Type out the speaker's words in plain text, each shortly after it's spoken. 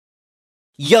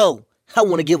Yo, I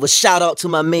want to give a shout out to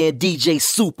my man DJ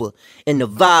Super and the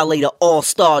Violator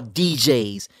All-Star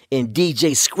DJs and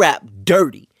DJ Scrap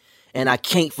Dirty. And I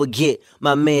can't forget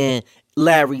my man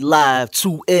Larry Live,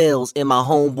 2 L's, and my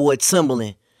homeboy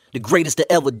Timbaland, the greatest to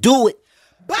ever do it.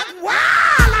 But while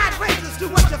outrageous, do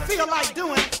what you feel like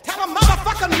doing. Tell a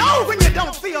motherfucker no when you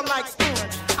don't feel like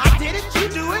screwing. I did it, you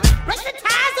do it. Break the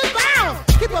ties and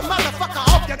bounds. Keep a motherfucker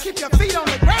off you, keep your feet on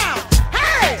the ground.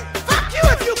 Hey, fuck you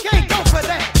if you can't go for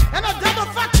that. And a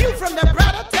double fuck you from the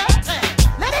brother tat.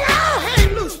 Let it all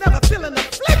hang loose, never feeling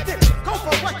afflicted. Go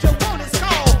for what you want, it's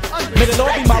called unrestricted. May the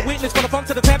Lord be my witness for the funk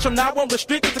to the tantrum. Now I won't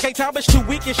restrict it to K-Town, bitch too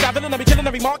weak. Shot villain, I be killing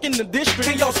every mark in the district.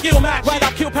 Can your skill match? Right,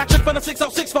 I kill Patrick from the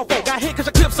 60644. Got hit cause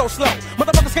your clip so slow.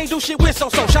 Motherfuckers can't do shit with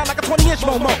so-so. Shine like a 20-inch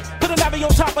Momo. Put a navy on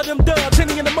top of them dubs.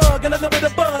 Henny in the mug and a little bit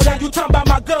of bud. Now you talking about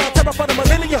my gun. Terror for the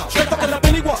millennium. Straight fucking up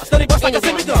anyone. Steady bust like a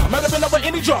semi-gun. Murdering over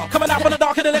any drum. Coming out from the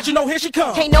dark and to let you know here she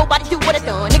comes. Can't nobody do what I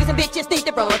done. Niggas and bitches think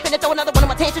they run. Finna throw another one of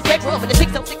my tantrums straight rum. And the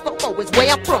 60644 is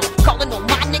where I'm from. Calling on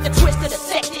my nigga Twister to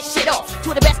set this shit off.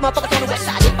 Two of the best motherfuckers on the west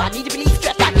side. If I need to relieve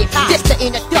stress, I get high. This the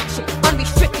introduction.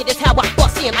 Unrestricted is how I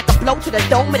bust in. Like a blow to the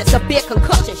dome and a severe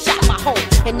concussion. Shot my home.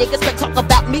 And niggas can talk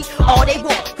about me all they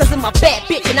want. Cause I'm a bad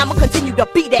bitch and I'ma continue to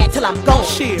be that till I'm gone.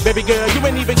 Shit, baby girl, you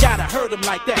ain't even gotta hurt him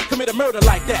like that. Commit a murder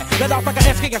like that. Let off like a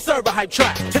SK and serve a hype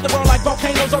track. Hit the world like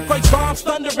volcanoes, earthquakes, bombs,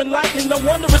 thunder and lightning. No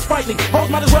wonder it's frightening. Hoes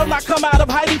might as well not come out of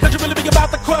hiding. Cause you really be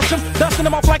about to crush them. Dusting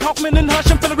them off like Hoffman and Hush.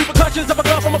 Feeling repercussions of a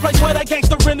gun from a place where they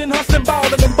gangsterin' and hustling,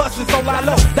 ballin' and bustin'. So lie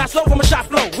low, that's low from a shot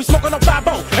flow. We smoking on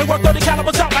 5-0 and work 30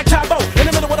 calibers out like Tybo. In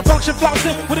the middle of the function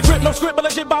flossing. With a grip, no script, but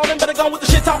legit ballin'. Better go with the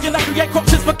shit talking. I create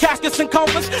corpses for caskets and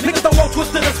coffins. Niggas don't want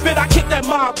twisted and spit. I kick that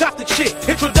mob, gothic shit.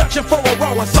 Introduction for a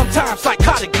raw and sometimes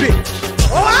psychotic bitch.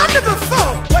 Oh, I'm the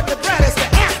before, but the bread is the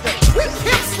after. We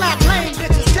pimp slap lame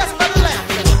bitches just for the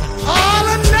laughter. All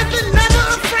or nothing, never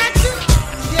a fraction.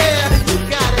 Yeah, you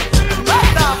got it.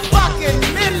 Motherfucking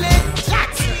Millie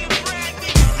Jackson.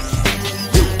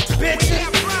 You bitches.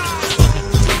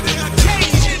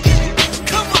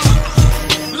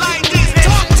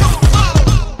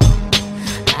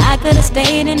 I could've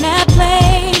stayed in that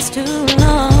place too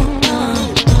long.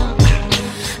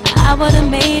 I would've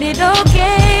made it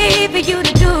okay for you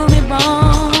to do me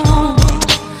wrong.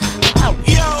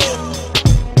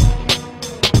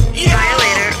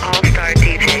 Violator All-Star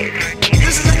DJs.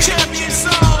 This is a champion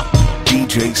song.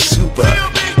 DJ Super.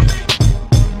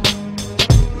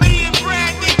 Me and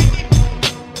Bradley,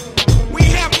 we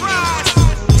have rise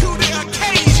to the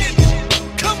occasion.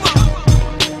 Come on,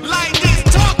 like this,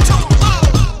 talk to 'em.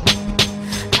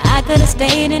 I could've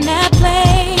stayed in that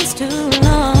place too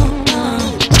long.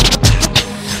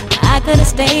 I could've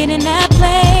stayed in that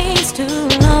place too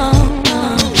long.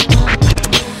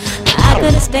 I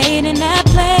could've stayed in that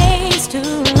place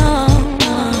too long.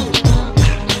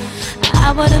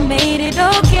 I would've made it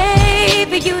okay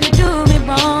for you to do me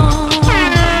wrong.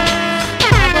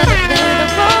 I would've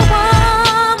lived for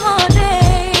one more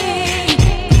day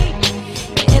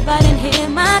if I didn't hear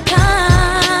my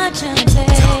conscience say,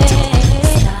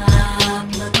 stop,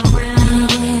 look around,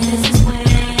 this is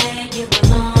where you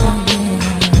belong.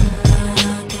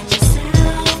 Look at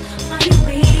yourself, are you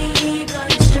weak or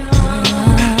you strong?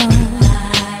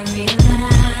 I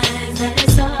realize that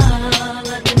it's all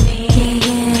up to me.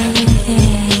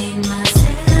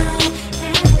 Myself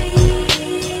and me.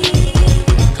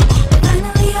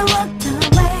 Finally I walked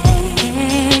away.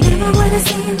 Never would've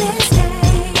seen this day.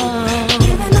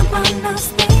 Giving up on those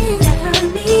things that hurt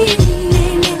me.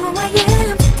 Made me who I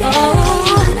am today.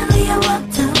 Finally I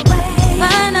walked away.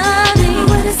 Never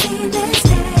would've seen this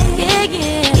day.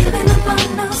 Giving up on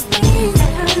those things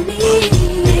that hurt me.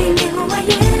 Made me who I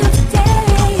am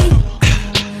today.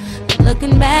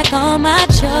 Looking back on my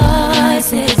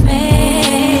choices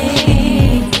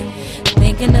made,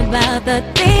 thinking about the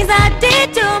things I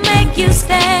did to make you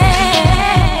stay.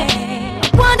 I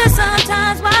wonder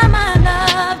sometimes why my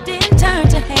love didn't turn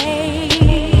to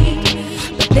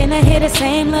hate. But then I hear the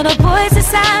same little voice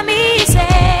inside me say,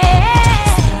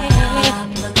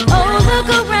 oh, look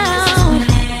around,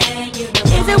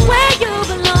 is it where you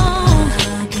belong?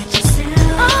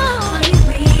 Oh,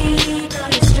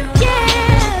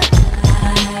 yeah,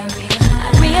 I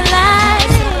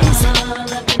realize it's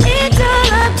all up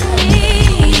to me.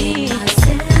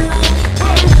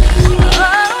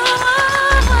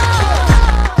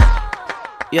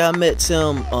 Yeah, I met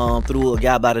Tim through a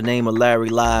guy by the name of Larry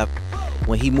Live.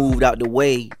 When he moved out the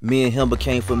way, me and him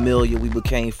became familiar. We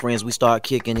became friends. We started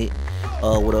kicking it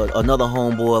with another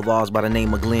homeboy of ours by the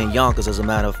name of Glenn Yonkers, as a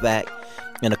matter of fact,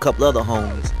 and a couple other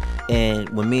homies. And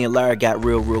when me and Larry got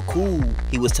real cool,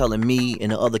 he was telling me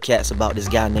and the other cats about this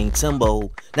guy named Timbo.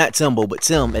 Not Timbo, but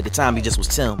Tim. At the time, he just was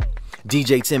Tim.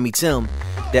 DJ Timmy Tim.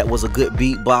 That was a good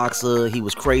beatboxer. He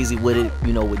was crazy with it,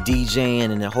 you know, with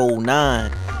DJing and the whole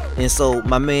nine. And so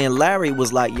my man Larry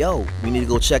was like, yo, we need to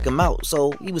go check him out.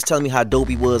 So he was telling me how dope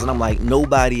he was. And I'm like,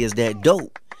 nobody is that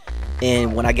dope.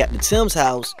 And when I got to Tim's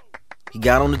house, he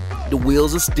got on the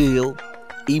wheels of steel.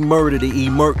 He murdered it. He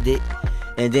murked it.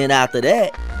 And then after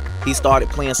that, he started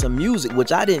playing some music,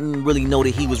 which I didn't really know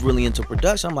that he was really into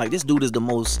production. I'm like, this dude is the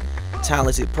most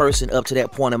talented person up to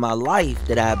that point in my life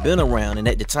that I've been around. And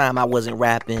at the time, I wasn't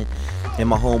rapping. And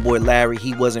my homeboy Larry,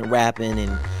 he wasn't rapping.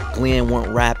 And Glenn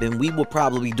weren't rapping. We were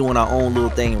probably doing our own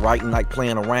little thing, writing, like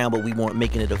playing around, but we weren't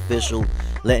making it official,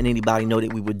 letting anybody know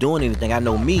that we were doing anything. I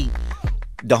know me,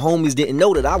 the homies didn't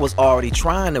know that I was already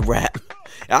trying to rap.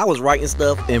 I was writing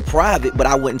stuff in private, but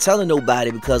I wasn't telling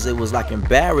nobody because it was like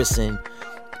embarrassing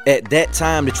at that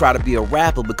time to try to be a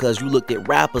rapper, because you looked at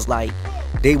rappers like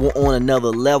they were on another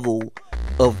level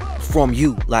from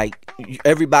you. Like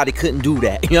everybody couldn't do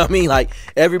that. You know what I mean? Like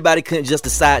everybody couldn't just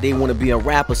decide they want to be a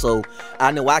rapper. So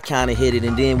I know I kind of hit it.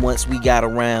 And then once we got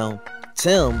around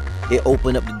Tim, it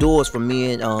opened up the doors for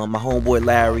me and my homeboy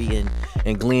Larry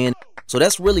and Glenn. So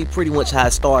that's really pretty much how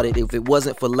it started. If it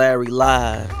wasn't for Larry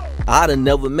Live, I'd have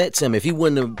never met Tim. If he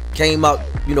wouldn't have came out,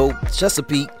 you know,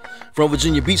 Chesapeake from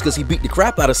Virginia Beach because he beat the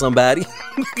crap out of somebody.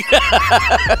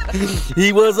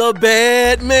 He was a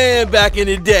bad man back in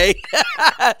the day.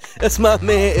 That's my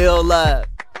man L Live.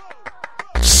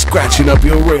 Scratching up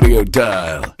your radio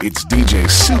dial. It's DJ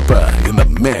Super in the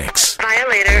mix.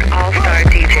 Violator All-Star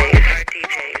DJs.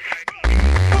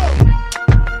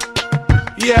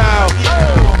 Yo.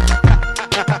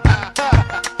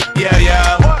 Yeah,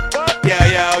 yo. Yeah,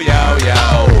 yo, yo,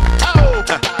 yo.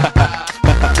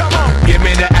 Give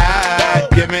me the eye.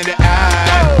 Give me the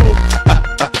eye.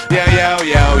 Yeah, yo,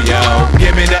 yo, yo.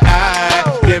 Give me the eye.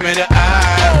 Give me the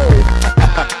eye.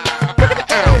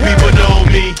 People know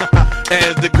me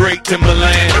as the great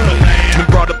Timbaland. Been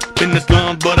brought up in the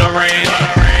slums, but I ran.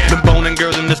 Been boning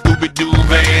girls in the Scooby-Doo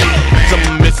van.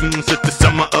 Some missing since the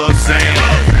summer of sand.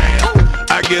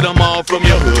 I get them all from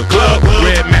your hood club.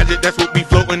 Red magic, that's what be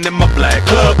floating in my black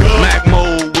club.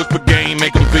 Magoo, whisper game,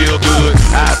 make them feel good.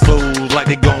 Eyes closed like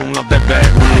they gone off that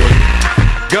backwood.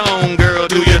 Gone, girl,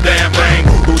 do your damn thing.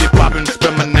 Booty poppin',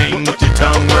 spell my name with your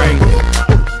tongue ring.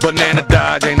 Banana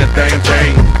Dodge ain't a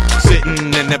thing.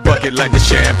 Sitting in that bucket like the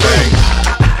champagne.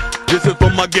 This is for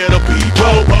my ghetto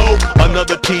people.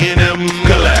 Another T&M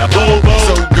collabo.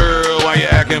 So girl, why you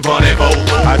acting funny, bo?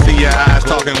 I see your eyes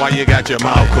talking while you got your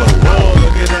mouth closed. Oh,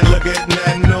 look at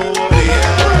that naughty.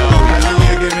 I see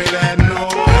you give me that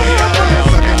naughty.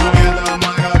 Sucking on your thumb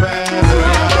like a bastard.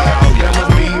 That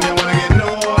must mean you wanna get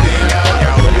naughty.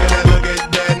 Look at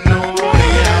that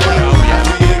naughty. I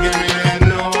see you give me that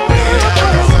naughty.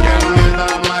 Sucking on your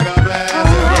thumb like a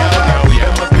bastard.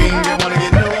 That must mean you wanna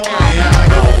get naughty.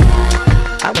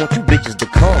 I want you bitches to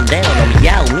calm down. I'm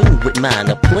yowling with mine,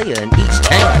 a player in each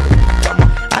town.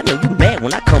 I know you mad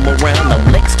when I come around.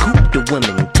 I'm Lex Coupe, the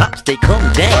women tops, they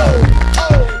come down.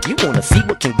 You wanna see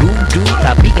what can Goo do?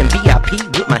 I be in VIP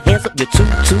with my hands up your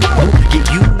tutu. Get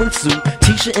you and Sue,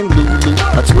 Tisha and Lulu.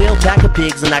 A 12-pack of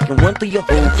pigs and I can run through your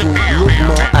whole crew. Look,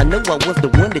 ma, I know I was the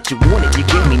one that you wanted. You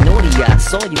gave me naughty, I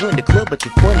saw you in the club but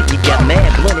you funny. You got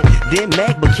mad blunted, then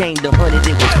Mag became the honey.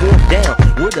 It was 4th down,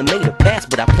 would've made a pass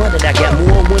but I punted. I got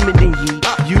more women than ye,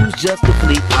 use just to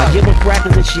flee. I give them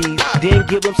crackers and cheese, then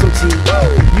give them some tea.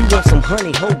 You want some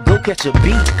honey, ho, go catch a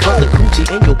bee. Color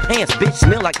coochie in your pants, bitch,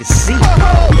 smell like the sea.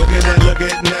 Look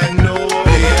at that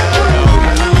naughty.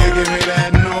 You give me that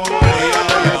naughty.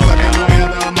 Sucking on your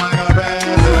thumb like a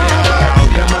bastard.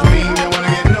 That must mean you wanna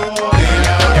get naughty.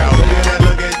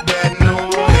 Look at that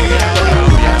naughty.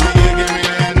 You give me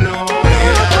that naughty.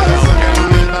 Sucking on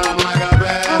your thumb like a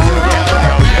bastard.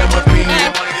 That must mean you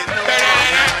wanna get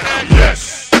naughty.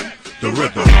 Yes, the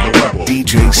rhythm, the rebel.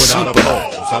 DJ Without a Super.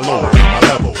 pause, I lower my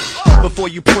level. Before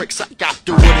you pricks, I got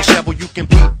through with a shovel. You can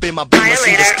peep in my business,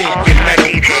 see the Violator stamp in All-Star metal.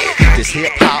 DJs. This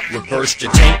hip-hop reversed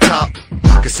your tank top.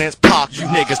 Cause since Pac, you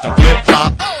niggas done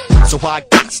flip-flop. So I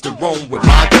got to roam with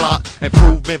my Glock and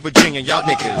prove in Virginia, y'all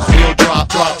niggas will drop.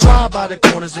 Try by the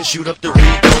corners and shoot up the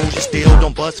Ricos. You still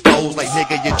don't bust foes like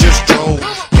nigga, you just drove.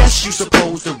 Guess you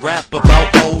supposed to rap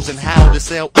about hoes and how to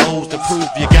sell O's to prove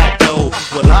you got dough.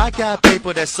 Well, I got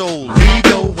paper that's so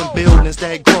legal and buildings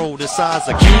that grow the size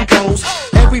of Kinko's.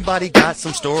 Everybody got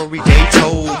some story they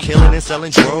told, killing and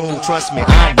selling drugs. Trust me,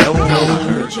 I know. I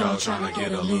heard y'all trying to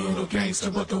get a little gangster,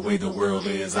 but the way the world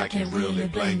is, I can't really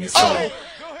blame you. So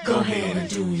Go ahead and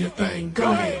do your thing.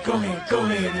 Go ahead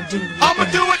and do your thing. I'ma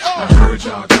do it all. I heard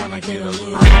y'all tryna get a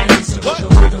little crazy, but the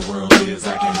way the world is,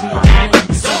 I can do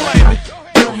it. So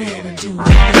go ahead and do your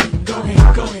thing. Go ahead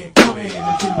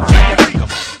and do your thing.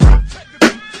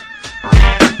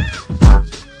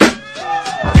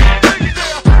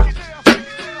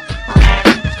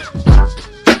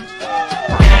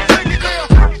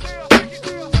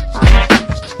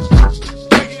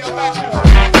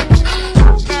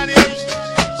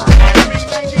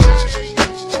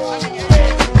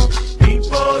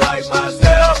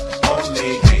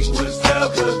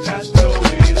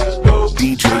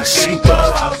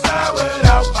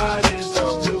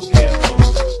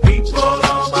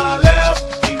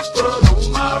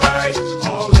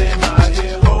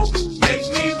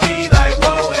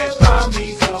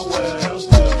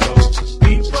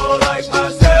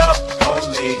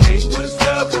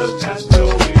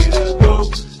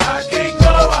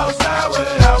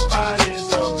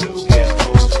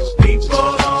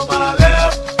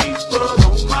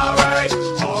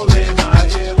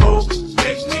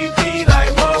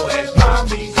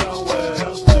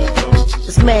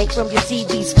 From your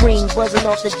TV screen, buzzing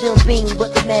off the gym beam.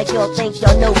 But the mag y'all think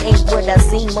y'all know ain't what I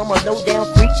seen. I'm a low down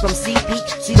freak from CP.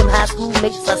 See them high school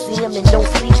mates, I see them and don't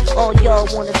sleep. All y'all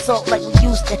wanna talk like we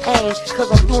used to hang,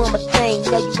 cause I'm doing my thing.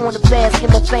 Now you wanna bask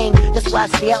in my fame. That's why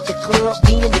I stay out the club,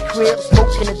 be in the crib,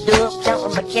 smoking a dub,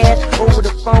 counting my cash over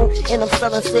the phone. And I'm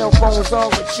selling cell phones, all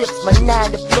with chips. My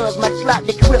 9 to plus, my plot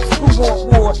the crips. Who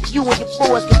want war? You and your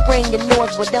boys can bring your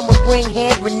noise, but I'ma bring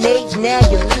hand grenades. Now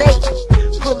you're late.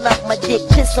 Pull up my dick,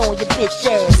 piss on your bitch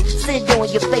ass. Sit on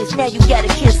your face, now you gotta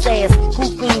kiss ass. Who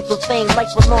fiend for fame,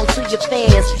 life belong to your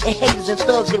fans. And haters and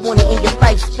thugs that want it in your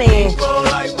lifespan. People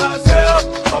like myself,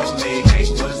 only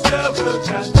hate what's ever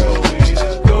got no way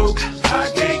to go. I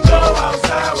can't go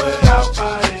outside without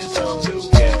finding some new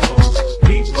chemicals.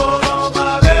 People on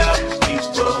my left,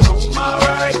 people on my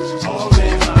right, all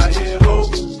in my head,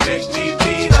 hope. Make me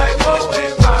be like, whoa,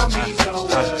 and find me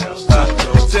somewhere else to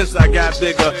go. Since I got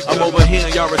bigger, I'm over here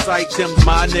and y'all recite Tim's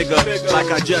my nigga.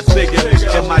 Like I just figured,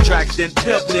 in my tracks then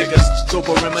pimp niggas. So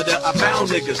perimeter, I found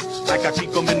niggas. Like I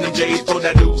keep them in them J's for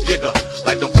that new jigger.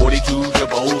 Like them 42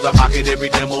 triples, I pocket every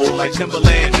demo. Like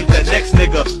Timbaland, he's the next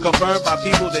nigga. Confirmed by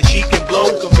people that she can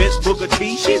blow. Convinced Booker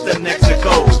T, she's the next to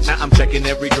go. Now I'm checking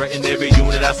every threat in every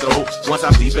unit I sold. Once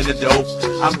I'm deep in the dope,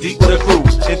 I'm deep with a crew.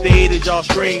 In theaters, y'all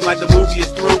scream like the movie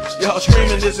is through. Y'all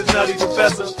screaming, this is Nutty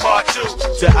Professor Part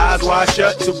 2. To eyes wide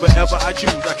shut, to forever I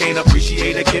choose. I can't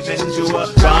appreciate a giving to a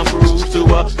bomb cruise, to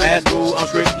a fast food. I'm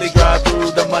strictly drive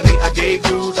through the money I gave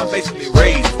dudes. I'm basically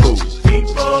raised food.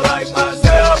 People like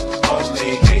myself,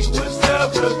 only hate what's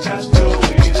ever got no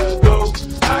way to go.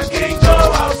 I can't go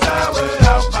outside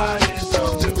without finding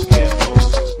some new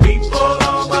chemicals. People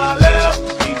on my left,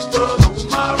 people on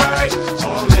my right,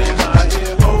 all in my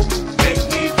head, hope. Make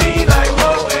me be like,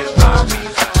 whoa, and find me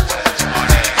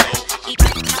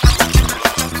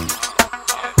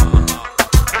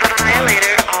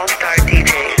Violator All-Star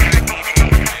DJs.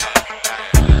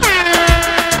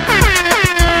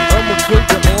 I'ma kill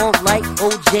you all like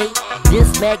OJ. This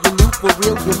Magoo for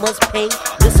real, you must pay.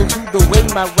 Listen to the way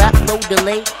my rap no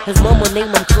delay. His mama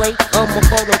name him Clay, I'ma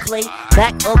call him Clay.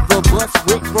 Back of the bus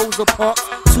with Rosa Parks.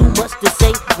 Too much to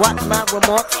say, watch my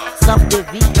remarks. South the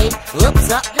VA, up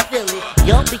top the Philly.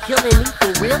 Y'all be killing me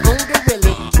for real on the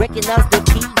really. Recognize the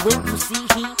P when you see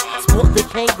he. Sport the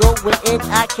Kango with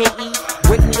N-I-K-E.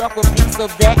 Break me off a piece of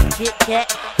that Kit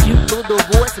Kat. Cute little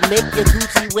voice, make your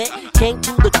Gucci wet. Came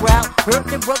through the crowd, heard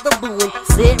the brother booing.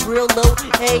 Said real low,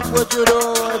 hey, what you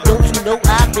doing? Don't you know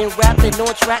I've been rapping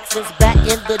on track since back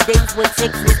in the days when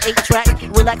tapes was 8-track.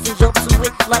 Relax and jump to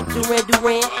it like Duran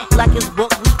Duran. Like it's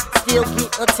buckwheat, still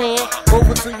get a tan.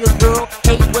 Over to your girl,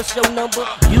 hey, what's your number?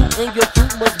 You and your crew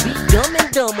must be dumb and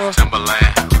dumber.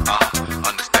 Timbaland,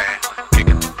 understand.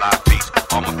 Kicking the fly beats,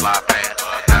 on my fly band.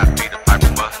 Not be the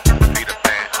piper, but be the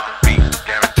fan. Beat,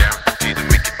 guarantee to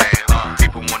make it dance.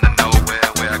 People wanna know where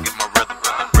I get my rhythm.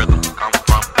 Rhythm come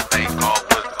from the thing called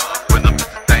wisdom. Rhythm is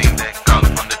the thing that comes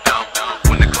from the dome.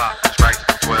 When the clock strikes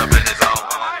 12 in its own,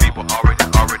 people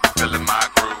already feeling my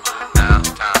groove. Now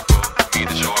it's time for me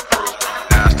to show and prove.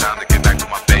 Now it's time to get back to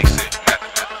my basic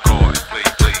method. Chords,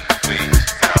 please, please, please.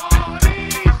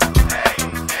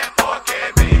 and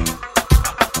forget me.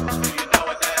 Do you know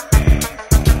what that means?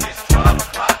 It's 12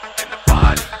 o'clock.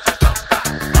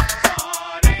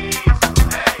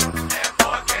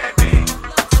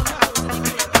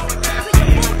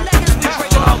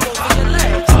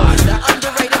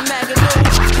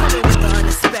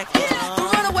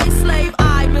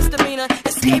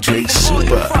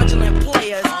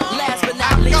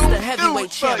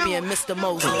 champion, Mr.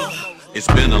 Mosley. It's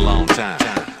been a long time,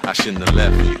 I shouldn't have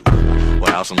left you.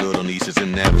 Without some little nieces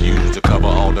and nephews to cover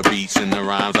all the beats and the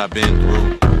rhymes I've been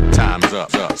through. Time's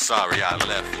up, sorry I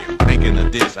left you. Thinking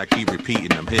of this, I keep repeating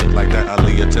them hits like that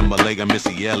Aaliyah, Timbaland, and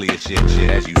Missy Elliott shit.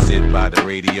 As you sit by the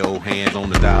radio, hands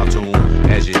on the dial tune.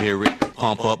 As you hear it,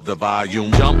 pump up the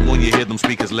volume. Jump when you hear them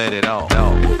speakers, let it off.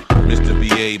 Mr.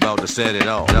 B.A. about to set it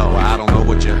off. I don't know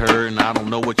what you heard and I don't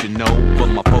know what you know, but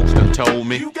my folks done told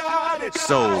me.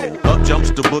 So, up jumps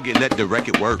the boogie, let the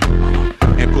record work.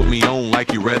 And put me on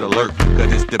like you Red Alert.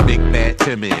 Cause it's the big bad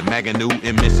Timmy, Magoo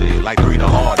and Missy. Like 3 the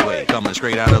hard way, coming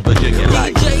straight out of Virginia.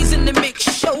 Like DJs in the mix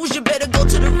shows, you better go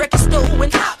to the record store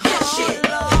and hop that shit.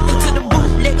 Into the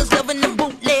bootleggers loving the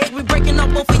bootleg, we breaking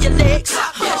up both of your legs.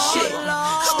 Hop that shit.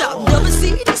 Stop double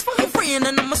CDs for your friend,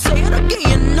 and I'ma say it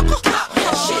again, nigga. Hop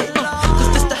that shit.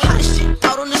 Cause this the hottest shit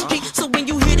out on the street. So when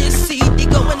you hear this CD,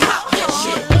 go and hop that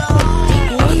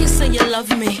shit. When you say you love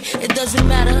me, it doesn't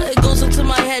matter. It goes into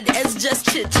my head as just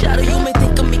chit chatter. You may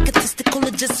think I'm egotistical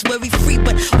or just very free,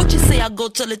 but what you say, I go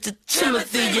tell it to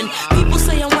Timothy. And people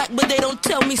say I'm whack, but they don't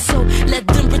tell me so. Let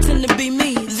them pretend to be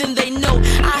me, then they know.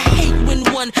 I hate when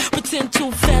one pretend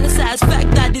to fantasize.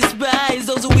 Fact I despise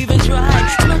those who even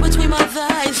try. Smell between my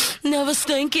thighs, never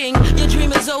stinking. Your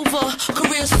dream is over,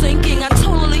 career sinking. I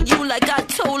told you like I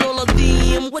told all of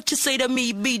them. What you say to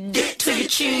me, be dick to your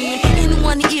chin. In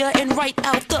one ear and right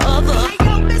out the other.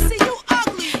 Yo, Missy, you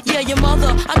ugly. Yeah, your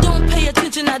mother. I don't pay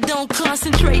attention, I don't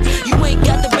concentrate. You ain't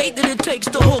got the bait that it takes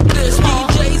to hook this.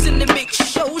 DJs in the mix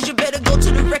shows, you better go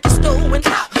to the record store and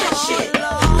hop that shit.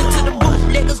 Into the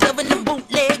bootleggers loving the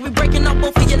bootleg, we breaking up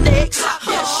both of your legs. Hop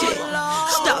that shit.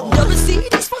 Stop double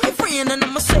CDs for your friend, and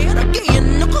I'ma say it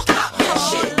again, nigga. Hop that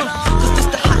shit. Cause this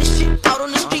the hottest shit out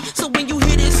on the street. So when you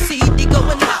hear this CD, go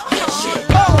and hop that shit.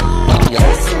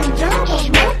 Listen, double,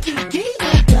 monkey,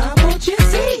 double,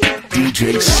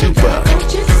 DJ Super.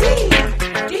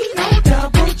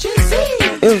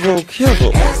 Israel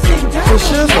Kizzle, for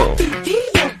shizzle,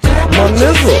 my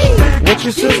nizzle, what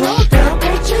you sizzle,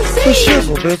 for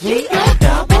shizzle, bizzle.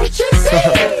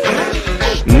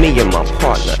 Me and my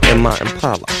partner and my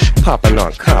Impala, popping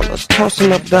on collars,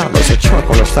 tossing up dollars, a trunk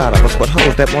on the side of us with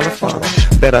hoes that wanna follow.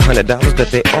 Bet $100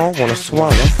 that they all wanna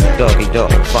swallow. Doggy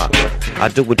dog, father. I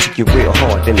do it to you real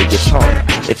hard, then it gets harder.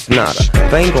 It's not a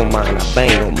bang on mine, I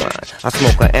bang on mine. I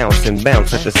smoke an ounce and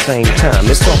bounce at the same time.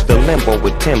 It's off the limbo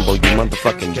with Timbo, you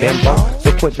motherfucking bimbo.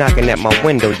 So quit knocking at my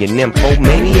window, you nympho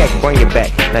maniac. Bring it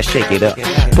back, now shake it up.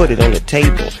 Put it on the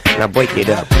table, now break it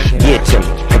up. Get to me,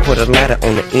 and put a ladder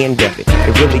on the end of it.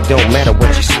 It really don't matter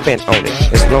what you spent on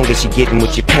it, as long as you're getting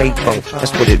what you paid for.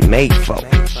 That's what it made for.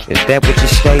 Is that what you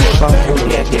stayed for? Oh,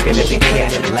 yeah, digging in the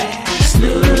Cadillac.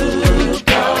 Snoop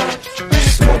Dogg,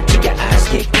 smoke till your eyes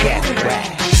get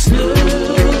cataract.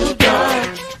 Snoop Dogg,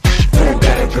 who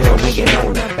got a girl ringing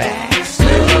on the back?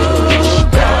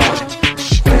 Snoop Dogg,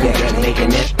 who got her making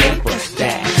that paper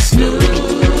stack?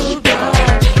 Snoop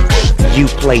Dogg, you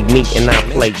played me and I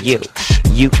played you.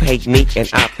 You paid me and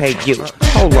I paid you.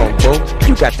 Hold on, boo,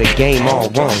 you got the game all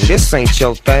wrong. This ain't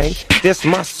your thing, this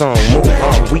my song. Move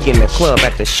on, we in the club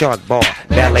at the Shark Bar.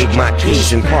 Valet my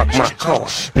keys and park my car.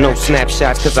 No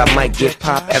snapshots cause I might get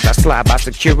popped as I slide by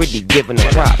security giving the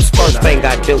props. First thing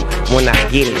I do when I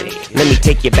get it, let me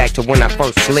take you back to when I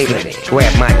first slid it.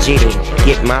 Grab my jit in,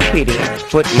 get my pit in,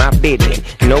 put my bid in.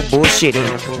 No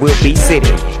bullshitting, we'll be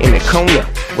sitting in the corner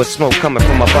with smoke coming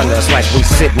from up under us like we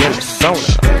sitting in the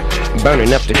sauna.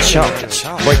 Burning up the charge,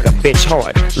 break a bitch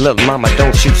hard. Little mama,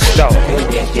 don't you start.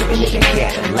 Dipping in the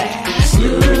Cadillac.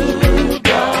 Snoop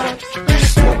Dogg,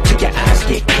 smoke till your eyes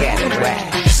get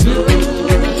cataract.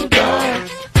 Snoop Dogg,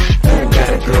 who got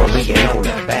a girl ringing on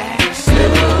the back?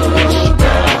 Snoop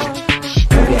Dogg,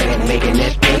 who got it making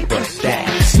that paper stack?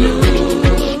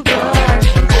 Snoop Dogg.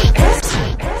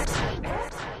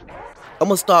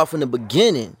 I'ma start from the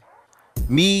beginning.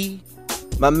 Me,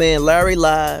 my man Larry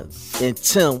Live, and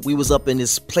Tim, we was up in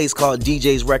this place called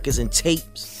DJ's Records and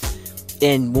Tapes.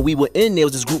 And when we were in there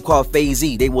was this group called Phase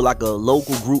E. They were like a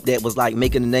local group that was like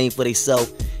making a name for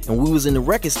themselves. And we was in the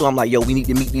record store. I'm like, yo, we need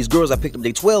to meet these girls. I picked up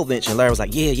their 12-inch. And Larry was like,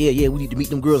 yeah, we need to meet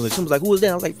them girls. And Tim was like, who is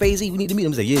that? I was like, Phase E, we need to meet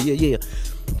them. He was like, yeah.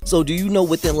 So do you know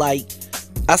within like,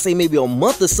 I say maybe a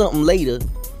month or something later,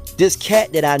 this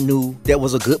cat that I knew that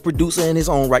was a good producer in his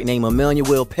own right named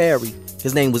Emmanuel Perry.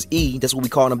 His name was E. That's what we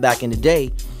called him back in the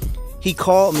day. He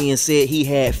called me and said he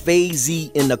had Phase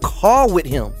E in the car with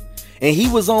him. And he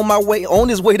was on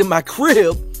his way to my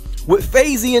crib with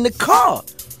Phase E in the car.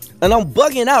 And I'm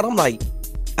bugging out. I'm like,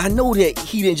 I know that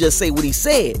he didn't just say what he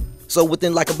said. So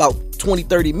within like about 20,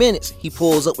 30 minutes, he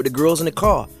pulls up with the girls in the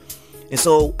car. And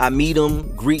so I meet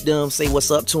them, greet them, say what's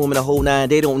up to them and the whole nine.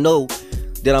 They don't know.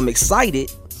 that I'm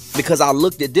excited because I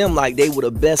looked at them like they were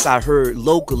the best I heard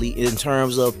locally in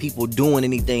terms of people doing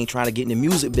anything, trying to get in the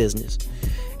music business.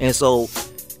 And so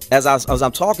as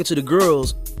I'm talking to the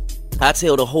girls, I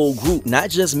tell the whole group, not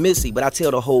just Missy, but I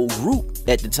tell the whole group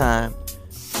at the time,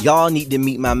 y'all need to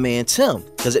meet my man Tim.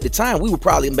 Because at the time, we were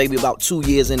probably maybe about 2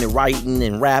 years into writing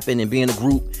and rapping and being a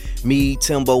group. Me,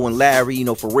 Timbo, and Larry,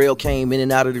 Pharrell came in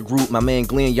and out of the group. My man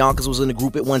Glenn Yonkers was in the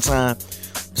group at one time.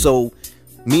 So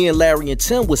me and Larry and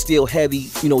Tim was still heavy,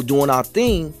 doing our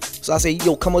thing. So I say,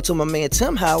 come up to my man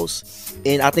Tim's house,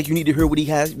 and I think you need to hear what he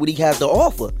has to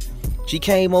offer. She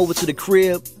came over to the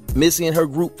crib, Missy and her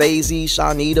group, Fazy,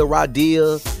 Shanita,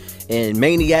 Radia, and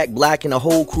Maniac Black, and the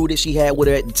whole crew that she had with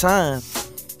her at the time.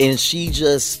 And she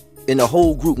just, in the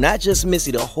whole group, not just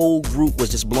Missy, the whole group was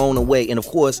just blown away. And of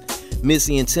course,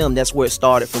 Missy and Tim, that's where it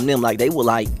started from them. Like, they were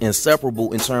like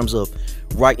inseparable in terms of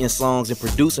writing songs and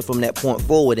producing from that point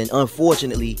forward. And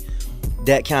unfortunately,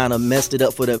 that kind of messed it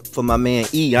up for my man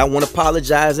E. I want to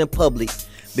apologize in public,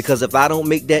 because if I don't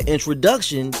make that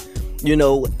introduction,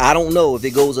 I don't know if it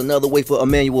goes another way for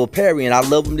Emmanuel Perry, and I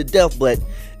love him to death, but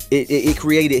it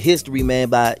created history, man,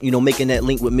 by making that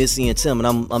link with Missy and Tim,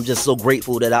 and I'm just so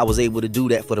grateful that I was able to do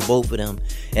that for the both of them.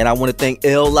 And I want to thank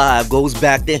L Live, goes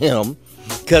back to him,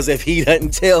 because if he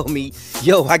doesn't tell me,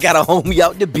 yo, I got a homie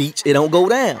out the beach, it don't go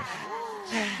down.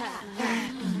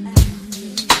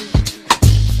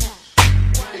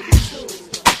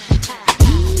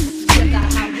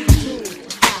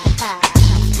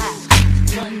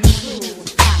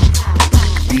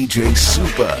 DJ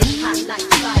Super.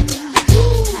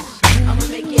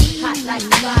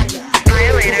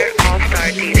 Violator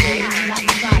All-Star DJs.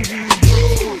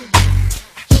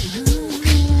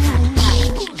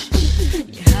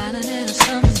 Hotter than a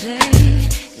summer day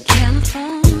in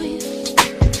California.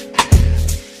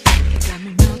 You got me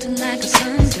melting like a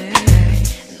sunday,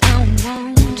 and I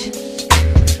want you.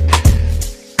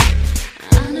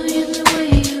 I know you've been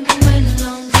waiting a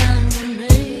long time for me.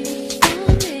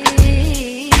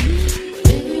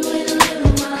 Baby, wait a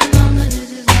little while longer,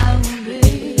 this is how it will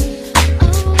be.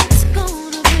 Oh, it's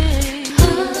gonna be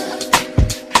hot like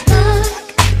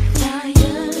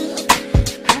fire.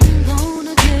 I'm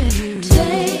gonna take you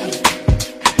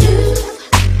higher. You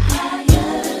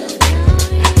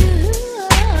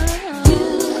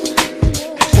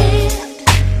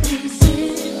can't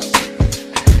resist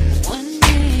when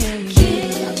we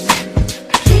kiss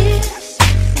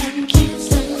and kiss and kiss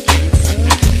and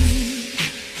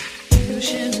kiss. You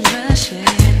shouldn't rush it.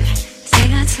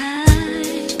 Take our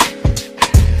time.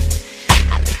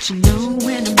 I'll let you know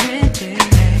when I'm ready,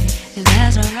 and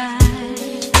that's alright.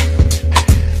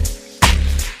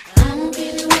 I won't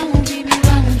keep you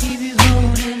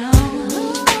holding on.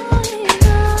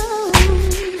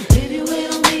 If you wait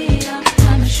on me, I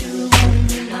promise you won't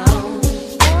be long. I'm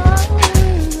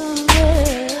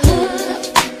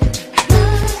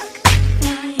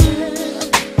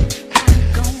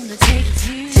gonna take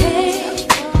you higher.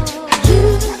 You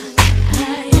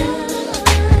can't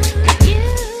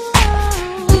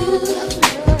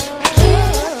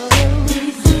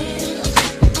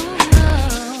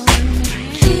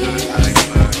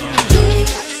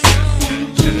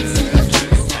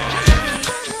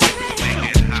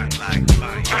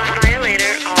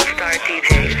Violator All-Star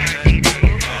DJs.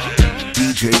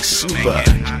 DJ Super.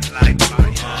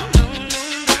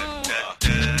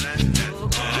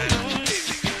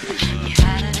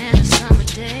 Hotter than a summer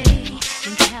day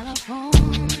in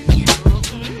California.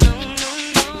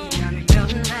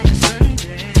 Got me melting like a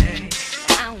Sunday.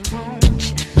 I want you.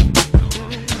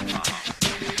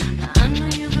 I know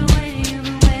you've been waiting a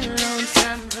long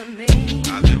time for me.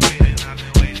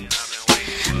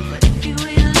 But if you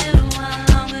wait a little while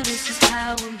longer, this is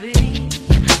how it will be.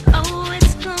 Oh,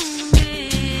 it's gonna be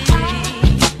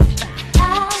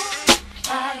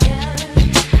fire.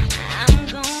 I'm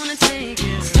gonna take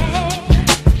you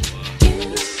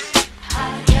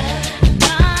higher.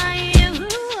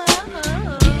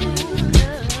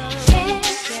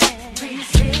 Can't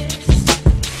resist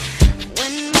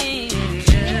when we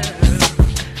just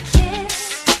kiss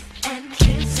and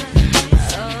kiss and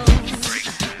kiss. Oh,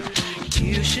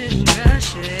 you shouldn't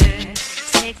rush it.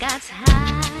 Take our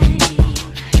time.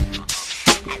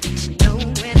 I'll let you know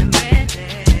when I'm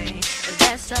ready.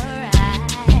 That's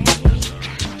alright.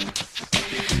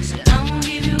 So I won't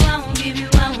keep you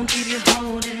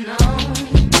holding on.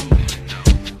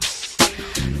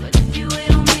 But if you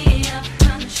wait on me, I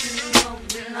promise you won't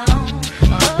be long.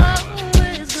 Oh,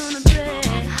 it's gonna be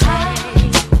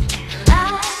higher.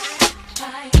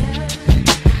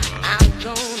 I'm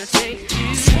gonna take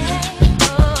you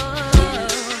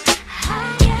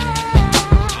higher.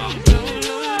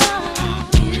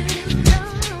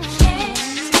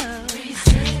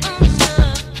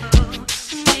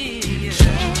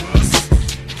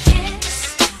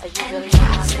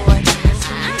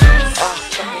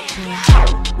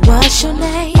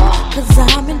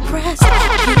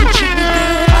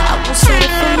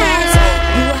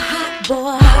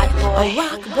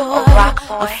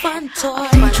 toy.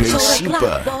 DJ So Super.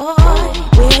 the boy,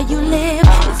 where you live?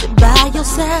 Is it by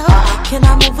yourself? Can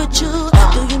I move with you?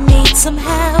 Do you need some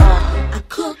help? I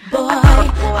cook, boy.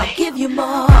 I'll give you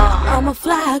more. I'm a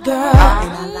fly girl,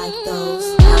 and I like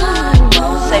those hot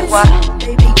boys. Say what?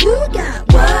 Baby, you got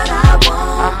what I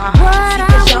want.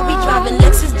 Because y'all be driving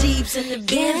Lexus Jeeps and the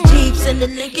Benz Jeeps and the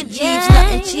Lincoln Jeeps,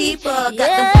 nothing cheaper. Got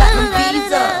them platinum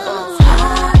visas.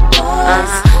 Hot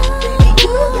boys, baby,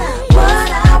 you got what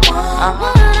I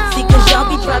want. See, cause y'all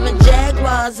be driving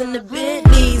Jaguars and the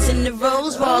Bentleys and the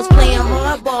Rolls Royce, playing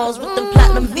hardballs with them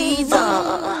platinum visas.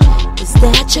 Is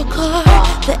that your car,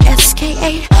 the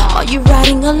SK8? Are you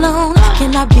riding alone?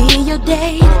 Can I be your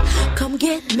date? Come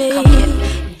get me,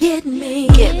 get me.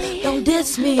 Don't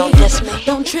diss me,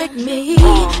 don't trick me.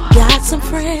 Got some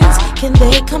friends, can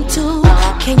they come too?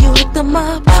 Can you hook them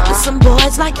up with some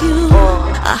boys like you?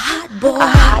 A hot boy,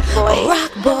 a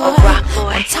rock boy,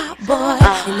 a top boy,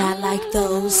 and I like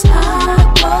those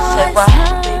hot boys.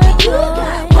 Baby, you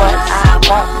got what I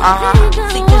want.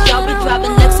 See, cause y'all be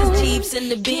driving Lexus Jeeps and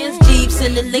the Benz Jeeps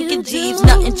and the Lincoln Jeeps,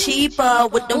 nothing cheaper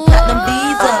with them platinum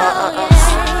visas.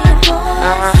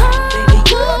 Baby,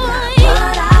 you got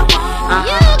what I want.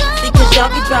 See, cause y'all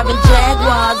be driving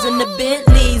Jaguars and the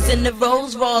Bentleys and the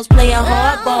Rolls Royce, playing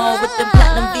hardball with them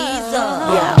platinum visas.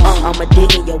 Yeah, I'ma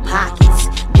dig in your pockets,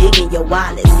 dig in your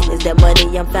wallets. Is that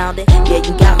money I'm founding? Yeah,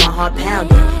 you got my heart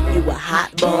pounding. You a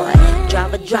hot boy,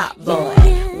 drive a drop boy,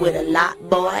 with a lock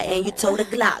boy, and you told a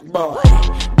Glock boy.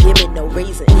 Give me no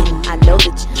reason, I know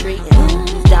that you're treating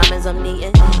these diamonds I'm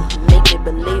needing. Make me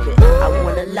believe it, I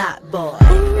want a lot boy,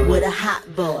 with a hot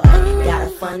boy. Got a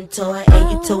fun toy,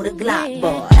 and you told a Glock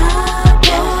boy.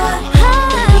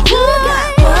 Baby, you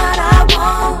got what I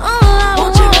want.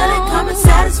 Won't you really come and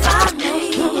satisfy me?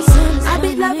 I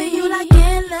be loving you like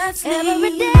endlessly,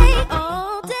 every day,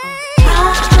 all day.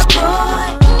 Hot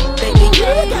boy, baby,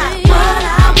 you got what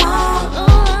I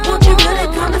want. Won't you really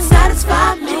come and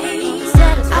satisfy me?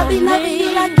 I be loving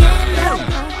you like endlessly.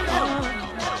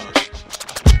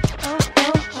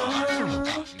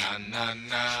 Na na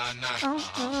na na. Na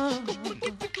na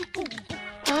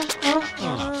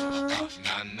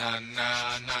na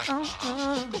na.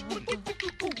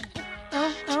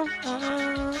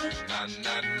 Na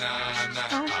na na na.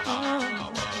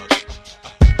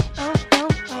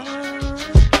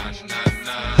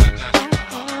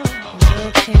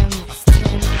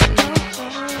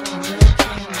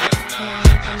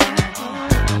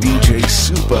 DJ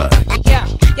Super. Yo.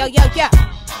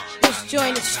 This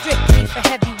joint is strictly for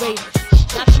heavyweights,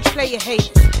 not the player haters.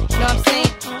 You know what I'm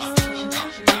saying?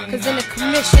 Cause in the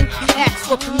commission, you ask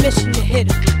for permission to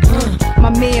hit him. My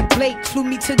man Blake flew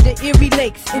me to the Erie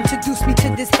Lakes, introduced me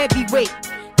to this heavyweight,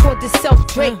 called himself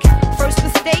Drake. First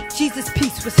mistake, Jesus'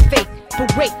 piece was fake.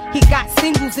 But wait, he got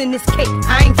singles in his cake.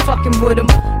 I ain't fucking with him.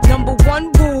 Number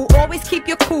one rule, always keep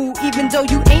your cool, even though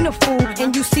you ain't a fool.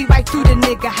 And you see right through the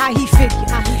nigga, how he figure.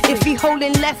 If he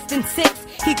holding less than 6,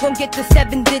 he gon' get the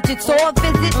 7 digits or a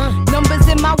visit. Numbers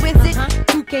in my wizard,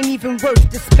 you can't even worth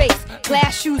the space.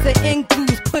 Glass shoes are in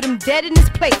glues, put him dead in his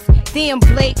place. Damn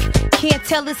Blake, can't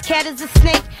tell this cat is a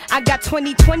snake. I got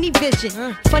 20/20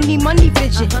 vision, funny money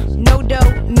vision. No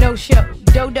dough, no show.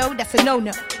 Dodo, that's a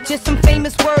no-no. Just some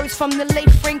famous words from the late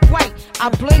Frank White. I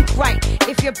blink right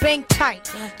if your bank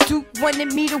tight. Duke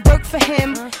wanted me to work for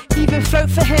him, even flirt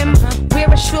for him, wear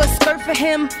a short skirt for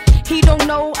him. He don't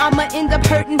know I'ma end up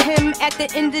hurting him at the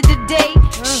end of the day.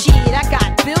 Shit, I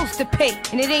got bills to pay,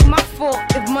 and it ain't my fault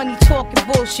if money talk and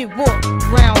bullshit walk.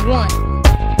 Round 1.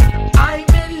 I'm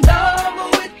in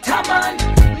love with Taman,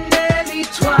 nearly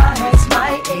twice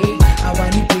my age. I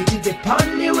want to get it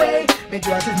upon the way. My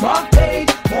dress is more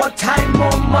paid, more time,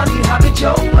 more money, have it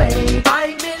your way.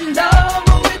 I'm in love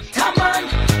with Taman,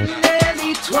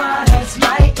 nearly twice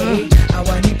my age. I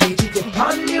want to get it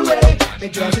upon the way. My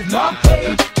dress is more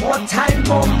paid, more time,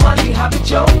 more money, have it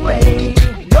your way.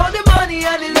 You know the money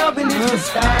and the loving is the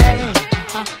style.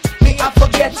 Me, I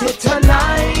forget it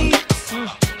tonight.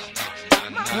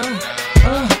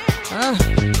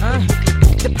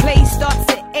 The play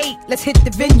starts at 8, let's hit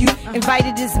the venue.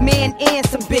 Invited this man and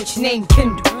some bitch named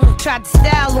Kendall. Tried to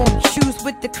style on me, shoes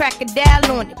with the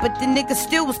crocodile on it, but the nigga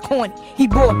still was corny, he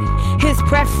bought me. His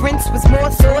preference was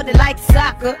more sorta like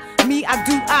soccer. Me, I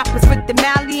do operas with the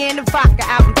Mally and the vodka.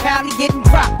 Out in Cali getting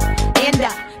proper. And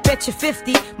I bet you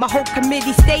 50, my whole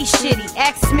committee stay shitty.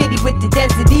 Ask Smitty with the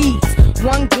desert ease.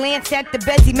 One glance at the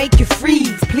bezzy make you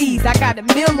freeze. Please, I got a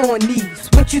meal on these.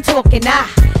 What you talking? I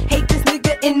hate this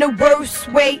nigga in the worst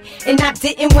way, and I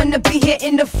didn't wanna be here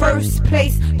in the first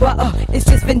place. But it's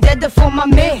just vendetta for my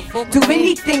man. Do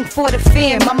anything for the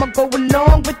fam. I'ma go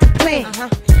along with the plan.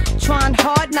 Trying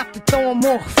hard not to throw him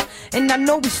off. And I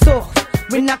know we soft.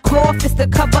 When I cough, it's to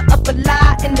cover up a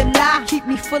lie. And the lie keep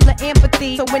me full of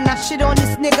empathy. So when I shit on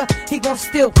this nigga, he gon'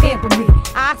 still pamper me.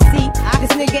 I see,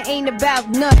 this nigga ain't about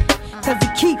nothing. Cause he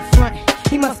keep frontin'.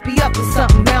 He must be up to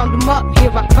something. Round him up,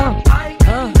 here I come. I'm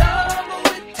in love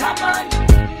with Timbaland.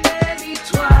 Nearly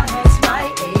twice my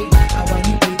age. I want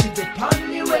you to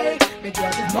depend your way.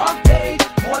 Because it's more paid,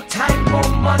 more time, more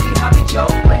money. Have it your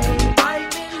way. I'm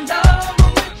in love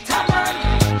with Timbaland.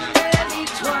 Nearly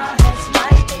twice my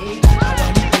age. I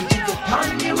want you to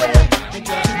depend your way.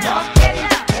 Because it's more paid,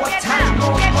 more time,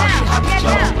 more money. Have it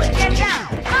your way.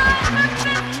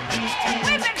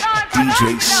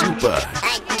 DJ Super. I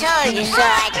told you so,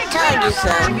 I told you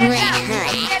so.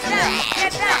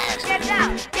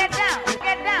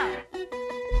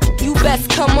 You best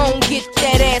come on, get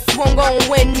that ass swung on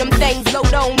when them things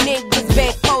load on niggas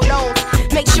back, hold on.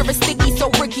 Make sure it's sticky so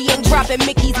Ricky ain't dropping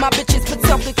Mickeys. My bitches put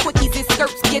something quickies, his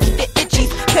skirts get the itchies.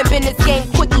 Pimpin' this game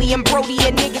quickly and Brody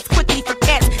and niggas quickly for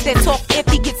cats that talk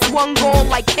iffy get swung on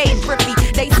like K Griffey.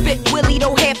 They spit Willie,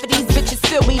 though half of these bitches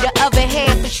feel me. The other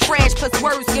half is trash, plus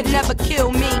words can never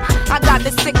kill me. I got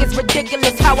the sickest,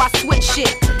 ridiculous how I switch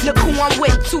shit. Look who I'm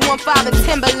with, 215 and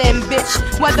Timbaland,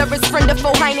 bitch. Whether it's friend or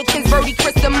foe, Heineken's, Birdie,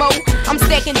 Chris and Mo. I'm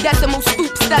stacking decimals,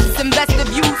 stoop steps, and best of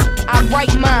views. I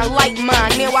write mine, like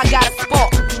mine, now I got a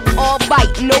spark. All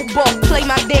bite, no balk, play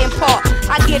my damn part.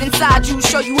 I get inside you,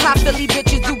 show you how Philly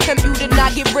bitches do. Pimp you, then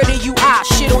I get rid of you. I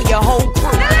shit on your whole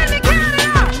crew.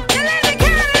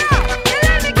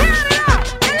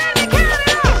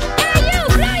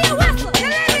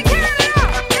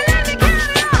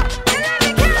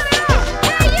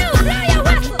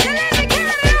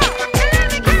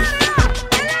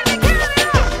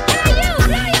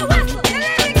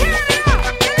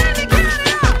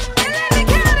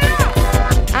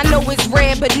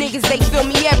 But niggas, they feel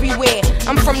me everywhere.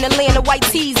 I'm from the land of white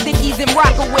tees, Dickies, and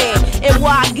Rockaway. And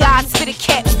wide guys, fitted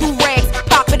caps, do rags.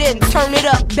 Pop it in, turn it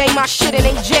up, bang my shit, it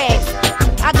ain't jazz.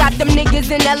 I got them niggas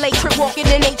in LA, crib walking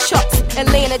in they chucks.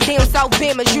 Atlanta, down South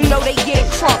Bammers, you know they get it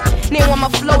crunk. Now I'ma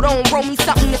float on, roll me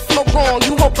something to smoke on.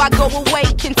 You hope I go away,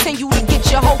 continue to get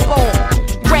your hope on.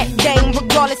 Rap game,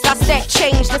 regardless, I stack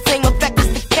change. The same effect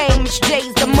as the cane, Miss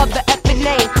J's the mother effing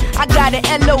name. I got an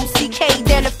L-O-C-K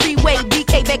down the freeway,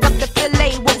 BK back up the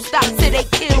fillet, won't stop till they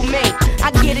kill me.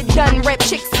 I get it done, rap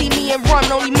chicks see me and run,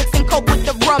 only mixing coke with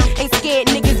the rum, ain't scared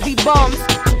niggas be bums.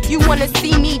 You wanna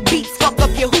see me beats, fuck up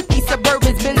your hoopy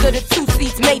Suburbans, Benz of the 2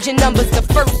 seats, major numbers the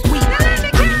first week.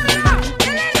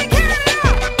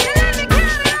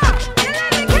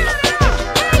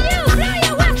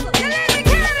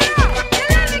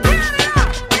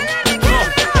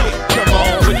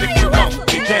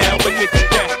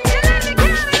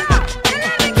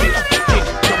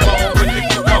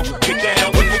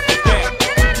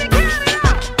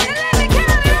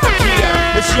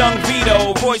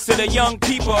 Voice of the young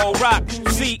people, rock,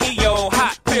 CEO,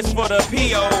 hot piss for the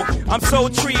P.O. I'm so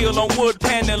trill on wood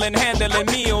paneling, handling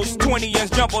meals.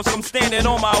 20-inch jumpers, I'm standing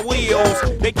on my wheels.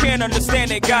 They can't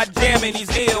understand it, goddamn it,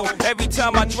 he's ill. Every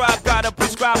time I drive, gotta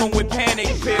prescribe him with panic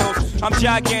pills. I'm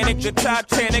gigantic, the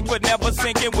Titanic, but never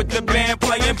sinking with the band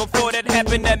playing. Before that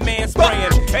happened, that man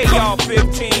spraying. Hey y'all,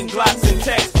 15 Glocks and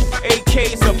Texas.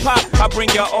 AKs a pop, I bring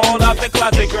you all out the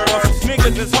closet, girls.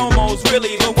 Niggas is homos,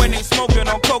 really, but when they smoking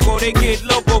on cocoa, they get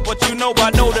local. But you know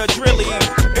I know the drilly.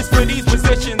 It's for these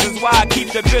positions, is why I keep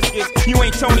the biscuits. You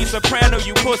ain't Tony Soprano,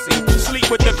 you pussy. Sleep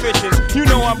with the fishes. You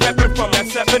know I'm reppin' from that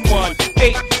 7-1.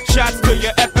 8 shots to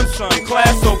your effing son.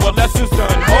 Class over, lessons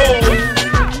done. Hold.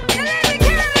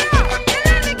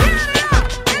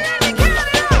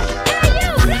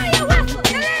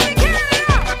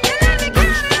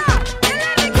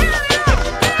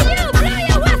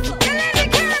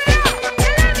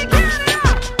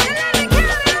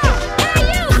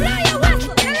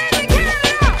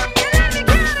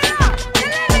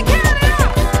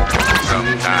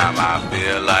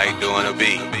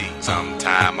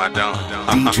 I don't.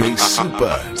 DJ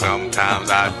Super.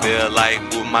 Sometimes I feel like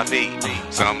moving my feet.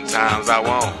 Sometimes I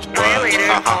won't.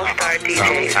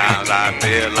 Sometimes I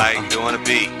feel like doing a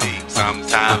beat.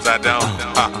 Sometimes I don't.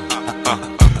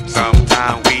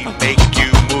 Sometimes we make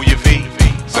you move your feet.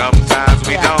 Sometimes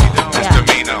we don't.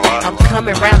 I'm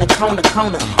coming round the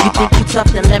corner. You think you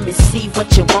tough, then let me see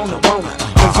what you wanna.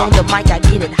 Cause on the mic I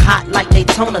get it hot like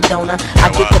Daytona, don't I? I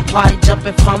get the party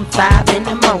jumping from 5 in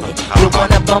the morning. You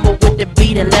wanna bumble with the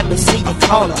beat and let me see you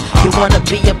call her. You wanna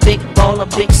be a big baller,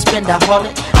 big spender, haul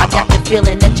it. I got the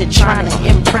feeling that you're trying to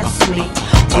impress me.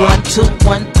 1, 2,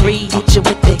 1, 3, hit you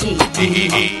with the heat.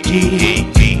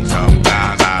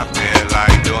 Sometimes I feel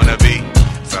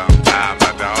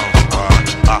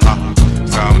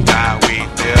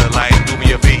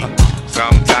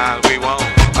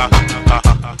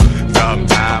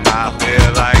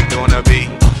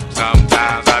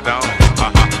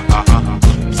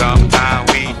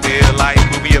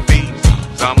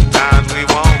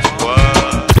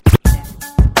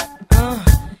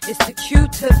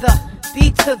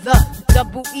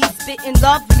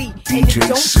And it DJ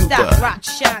don't Super. stop. Rock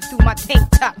shine through my tank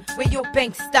top. Where your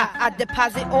bank stop, I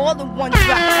deposit all in one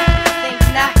drop. Think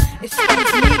not, excuse me,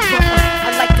 but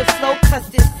I like the flow, cause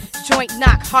this joint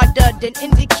knock harder than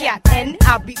Indicat. And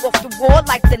I'll be off the wall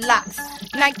like the locks.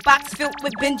 Night box filled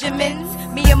with Benjamins.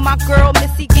 Me and my girl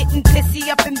Missy getting pissy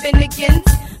up in Bennigan's.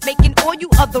 Making all you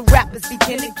other rappers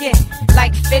begin again.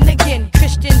 Like Finnegan,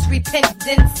 Christians repent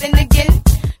then sin again.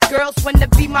 Girls wanna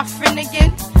be my friend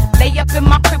again. Lay up in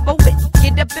my crib with,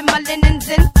 get up in my linens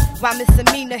in. While Miss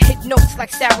Amina hit notes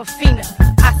like Sarafina.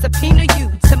 I subpoena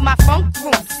you to my funk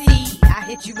room. See, I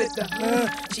hit you with the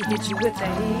she hit you with the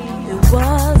It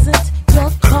wasn't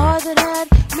your car that had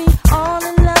me all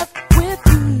in love with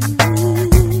you.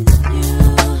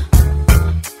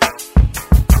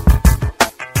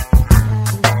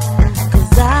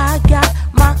 Cause I got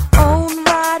my own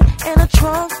ride and a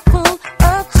trunk full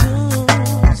of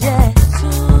tools, yeah,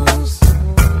 tools.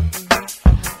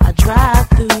 I drive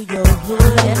through your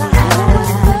hood and I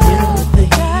hit 'em with the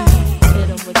heat. I hit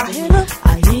 'em with the heat.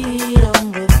 I hit 'em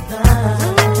with the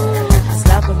I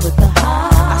slap 'em with the high.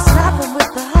 I slap 'em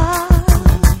with the high.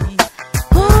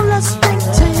 Oh, let's drink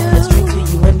to you. Let's drink to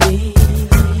you and me.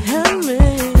 And me.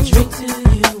 Let's drink to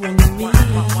you and me.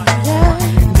 Yeah.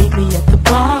 Meet me at the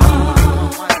bar.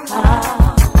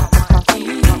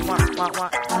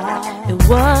 It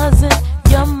wasn't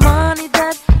your money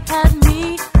that had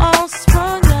me all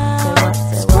sprung out.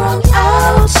 Sprung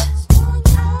out.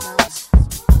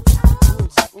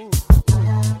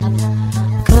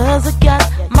 Cause I got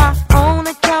my own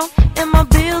account and my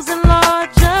bills in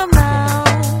large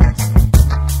amounts.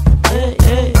 Hey,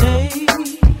 hey, hey.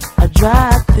 I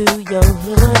drive through your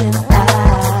hood and I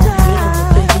hit 'em with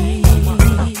the heat.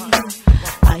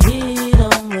 I hit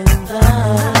 'em with the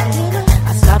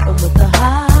I slap 'em with the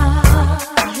high.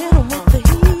 I hit 'em with the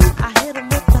heat. I hit 'em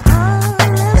with the high.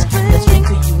 Let's drink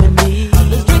to you and me.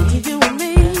 Let's drink to you and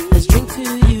me. Let's drink to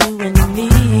you and me.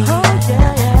 Oh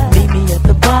yeah, yeah. Meet me at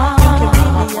the bar. You can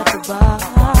meet me at the bar.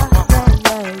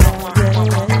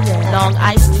 Long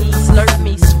iced tea, slurp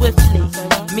me swiftly.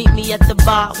 Meet me at the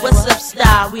bar. What's up,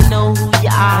 star? We know who you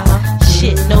are.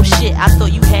 Shit, no shit. I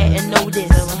thought you hadn't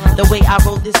noticed the way I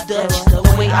roll this Dutch. The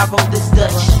way I roll this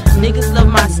Dutch. Niggas love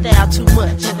my style too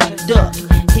much. Duck.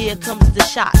 Here comes the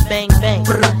shot. Bang bang.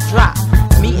 Brr, drop.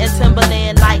 Me and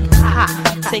Timbaland like ha.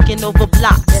 Taking over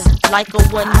blocks like a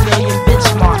 1 million bitch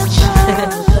march. I hit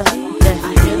 'em with the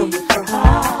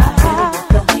high.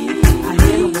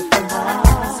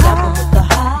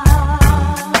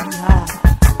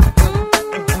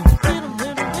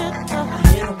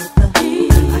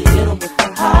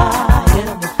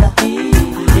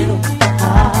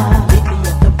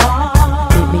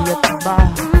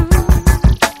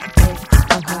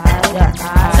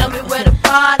 Tell me where the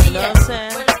party at.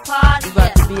 Where the party at?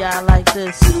 About to be out like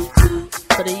this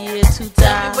for the year 2000.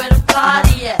 Tell me where the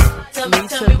party at. Tell me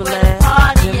where the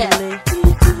party at.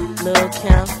 Lil'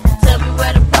 Kim. Tell me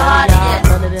where the party at.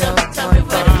 Tell me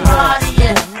where the party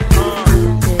at.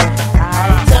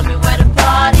 Tell me where the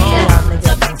party at.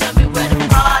 Tell me where the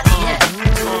party at.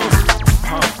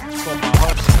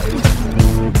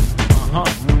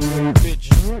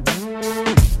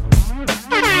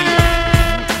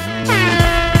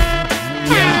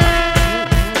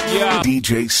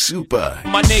 DJ Super.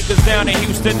 My niggas down in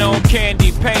Houston on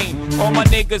Candy Pain. All my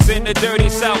niggas in the dirty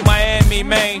South Miami,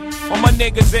 Maine. All my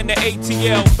niggas in the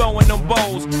ATL throwing them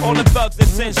bowls. All the thugs that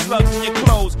send slugs in your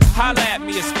clothes. Holla at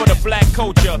me, it's for the black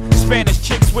culture. Spanish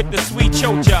chicks with the sweet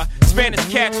chocha. Spanish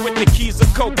cats with the keys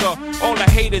of coca. All the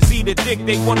haters eat a dick,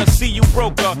 they wanna see you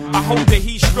broker. I hope that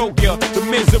he stroke ya, the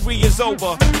misery is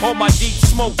over. All my deep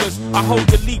smokers, I hope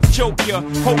the leak choke ya.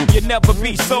 Hope you never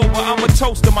be sober, I'm a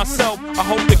toast to myself. I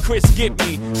hope that Chris get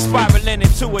me, spiraling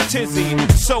into a tizzy.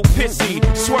 So pissy,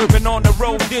 swerving on the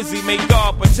road dizzy. May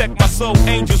God protect my soul,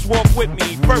 angels walk with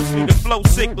me. Firstly, the flow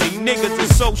sickly, niggas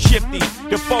is so shifty.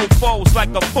 The foes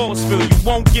like a force field, you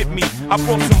won't get me. I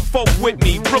brought some folk with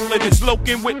me, Brooklyn is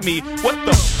loking with me. What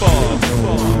the fuck?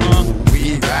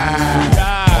 We ride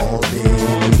all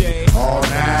day, all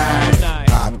night.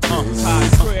 Pop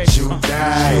quiz, shoot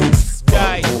dice,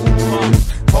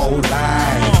 whole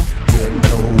life. You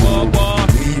know,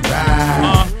 we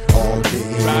ride all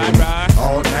day,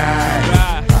 all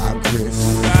night. Pop quiz,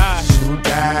 shoot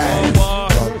dice,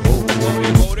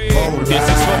 This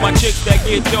is for my chicks that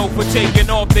get dope for taking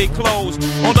off their clothes.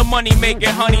 All the money making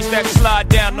honeys that slide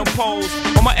down them poles.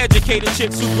 All my educated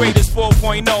chicks who grade is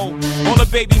 4.0. All the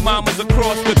baby mamas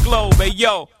across the globe. Hey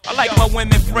yo, I like my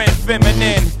women friend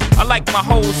feminine. I like my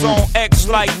hoes on X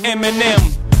like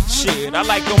Eminem. Shit, I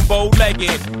like them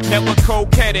bow-legged, never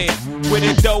cold-headed. With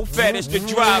a dope fetish to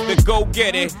drive to go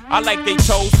get it. I like they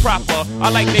toes proper, I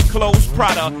like they clothes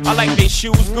Prada, I like they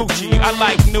shoes Gucci, I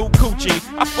like new coochie.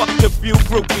 I fucked a few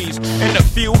groupies and a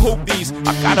few hoopies.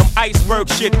 I got them iceberg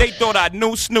shit, they thought I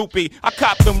knew Snoopy. I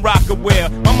copped them Rockaware,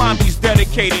 my mommy's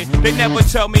dedicated. They never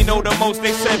tell me no, the most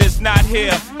they said is not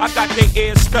here. I got their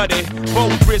ears studded,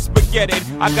 both wrists spaghetted.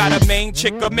 I got a main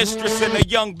chick, a mistress, and a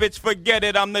young bitch, forget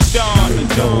it, I'm the Don.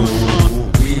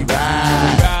 We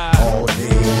ride all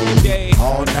day,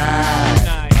 all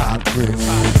night. Pop Chris,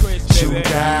 shoot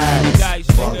dice,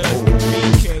 fuck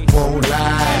whole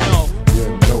life.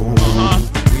 You know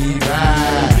we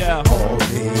ride all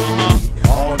day,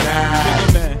 all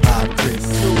night. Pop Chris,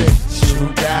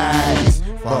 shoot dice,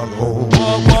 fuck whole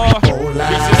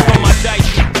life. This is for my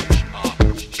dice.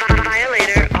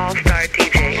 Violator All-Star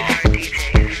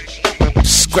DJs.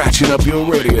 Scratching up your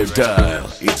radio dial.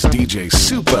 It's DJ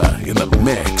Super in the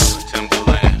mix.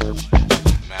 Timbaland,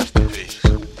 masterpiece. I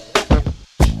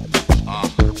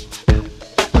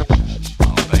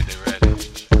don't think they ready.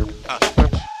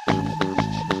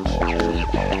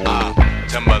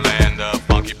 Timbaland, the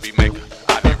funky beat maker.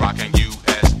 I be rocking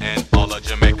US and all of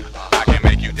Jamaica. I can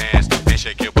make you dance and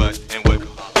shake your butt and wiggle.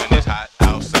 When it's hot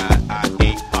outside, I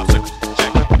eat popsicles.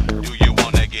 Check it. Do you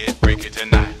wanna get freaky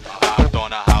tonight? I'm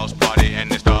throwing a house party and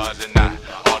it starts at 9.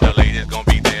 All the ladies gon'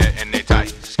 be there in they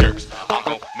tight skirts. I'm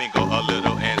gon' mingle a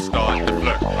little and start to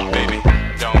flirt. Baby,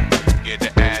 don't get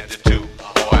the attitude,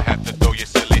 or I have to throw your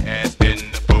silly ass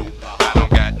in the pool. I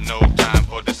don't got no time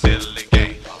for the silly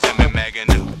game. Send me Magoo,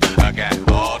 I got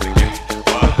all the game.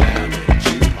 What?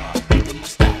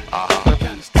 Say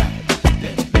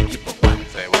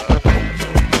what?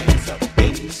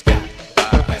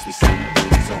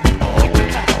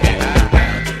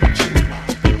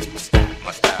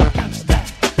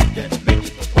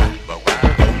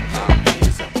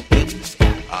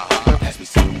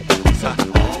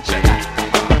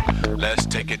 Let's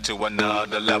take it to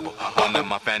another level. One of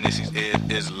my fantasies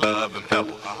is love and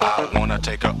pebble. I wanna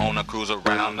take her on a cruise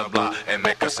around the block and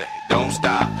make her say, don't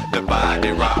stop, the body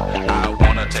rock. I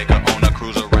wanna take her on a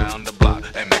cruise around the block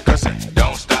and make her say,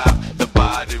 don't stop, the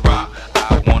body rock.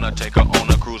 I wanna take her on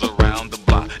a cruise around the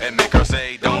block and make her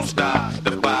say, don't stop,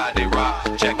 the body rock.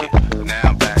 Check it,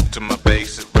 now back to my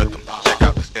basic rhythm. Check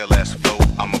out this LS flow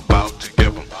I'm about to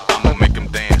give them. I'ma make them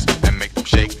dance and make them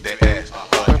shake their ass,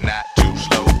 but not too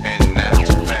slow and not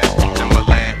too fast.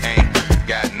 Timbaland ain't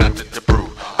got nothing to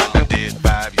prove. I done did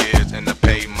 5 years and I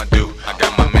paid my due. I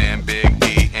got my man Big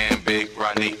E and Big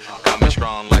Ronnie coming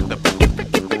strong like the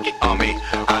army.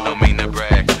 I don't mean to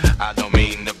brag, I don't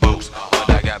mean to boast, but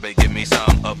I gotta give me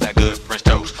some of that good French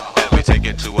toast. As we take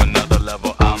it to another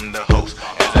level, I'm the host.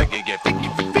 As I get freaky,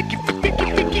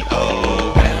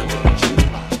 oh.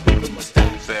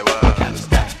 Say what?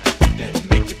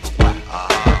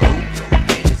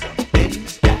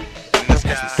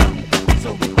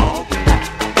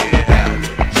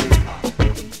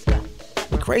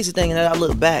 The crazy thing that I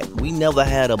look back, we never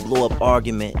had a blow up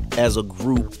argument as a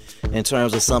group in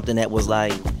terms of something that was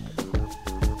like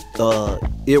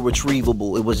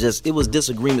irretrievable. It was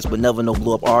disagreements, but never no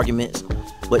blow up arguments.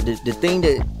 But the thing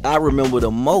that I remember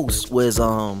the most was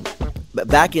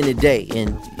back in the day,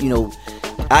 and you know,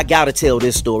 I gotta tell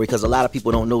this story because a lot of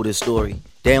people don't know this story.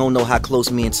 They don't know how close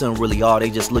me and Tim really are.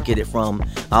 They just look at it from,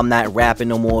 I'm not rapping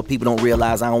no more. People don't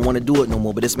realize I don't want to do it no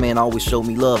more. But this man always showed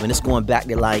me love. And it's going back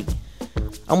to like,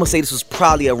 I'm going to say this was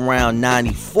probably around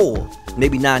 94,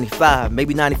 maybe 95,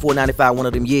 maybe 94, 95, one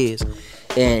of them years.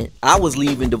 And I was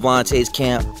leaving Devontae's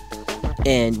camp.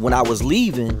 And when I was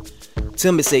leaving,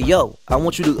 Tim had said, yo, I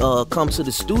want you to come to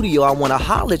the studio. I want to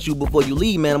holler at you before you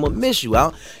leave, man. I'm going to miss you.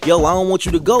 I don't want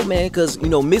you to go, man, because, you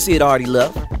know, Missy had already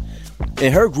left.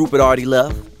 And her group had already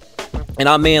left. And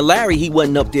our man Larry, he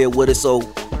wasn't up there with us. So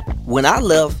when I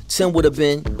left, Tim would have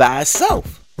been by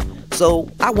himself. So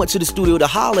I went to the studio to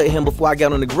holler at him before I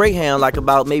got on the Greyhound, like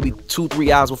about maybe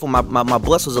 2-3 hours before my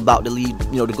bus was about to leave,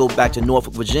 you know, to go back to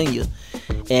Norfolk, Virginia.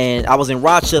 And I was in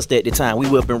Rochester at the time. We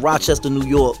were up in Rochester, New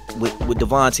York with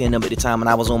Devontae and them at the time, and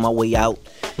I was on my way out.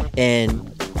 And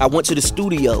I went to the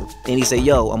studio, and he said,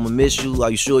 yo, I'm gonna miss you.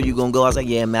 Are you sure you gonna go? I was like,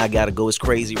 yeah, man, I gotta go. It's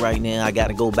crazy right now. I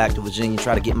gotta go back to Virginia,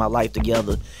 try to get my life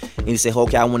together. And he said,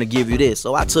 okay, I want to give you this.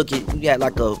 So I took it. We had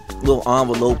like a little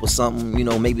envelope or something, you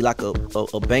know, maybe like a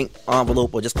bank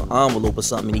envelope or just an envelope or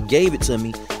something. And he gave it to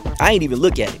me. I ain't even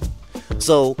look at it.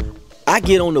 So I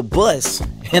get on the bus,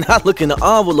 and I look in the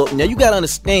envelope. Now, you gotta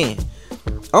understand,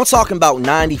 I'm talking about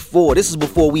 94. This is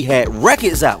before we had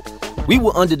records out. We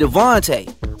were under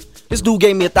Devontae. This dude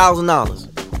gave me $1,000.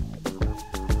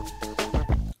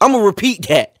 I'm gonna repeat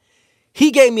that.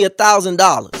 He gave me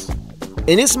 $1,000.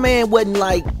 And this man wasn't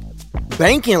like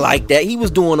banking like that. He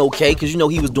was doing okay because, you know,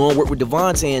 he was doing work with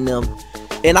Devontae and them.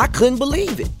 And I couldn't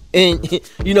believe it. And,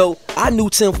 you know, I knew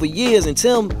Tim for years, and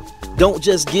Tim don't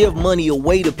just give money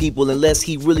away to people unless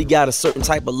he really got a certain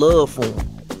type of love for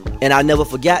them. And I never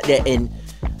forgot that. And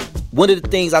one of the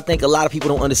things I think a lot of people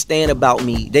don't understand about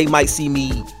me, they might see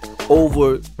me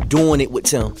overdoing it with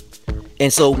Tim.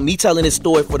 And so me telling this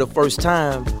story for the first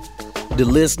time, the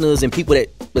listeners and people that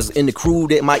was in the crew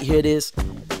that might hear this,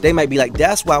 they might be like,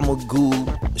 that's why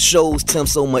Magoo shows Tim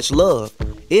so much love.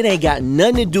 It ain't got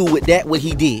nothing to do with that, what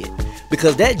he did.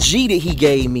 Because that G that he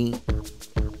gave me,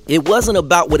 it wasn't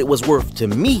about what it was worth to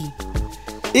me.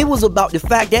 It was about the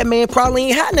fact that man probably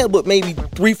ain't had nothing but maybe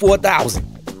 3,000-4,000.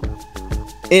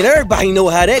 And everybody know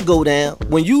how that go down.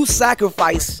 When you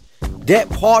sacrifice that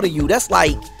part of you,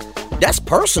 that's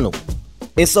personal.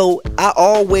 And so I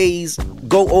always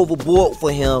go overboard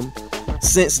for him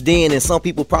since then. And some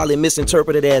people probably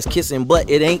misinterpret it as kissing butt.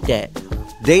 It ain't that.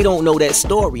 They don't know that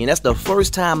story. And that's the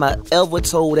first time I ever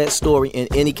told that story in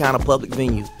any kind of public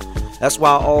venue. That's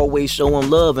why I always show him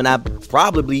love. And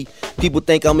people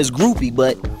think I'm his groupie,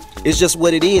 but it's just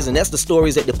what it is. And that's the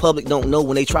stories that the public don't know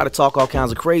when they try to talk all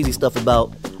kinds of crazy stuff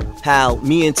about how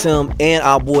me and Tim and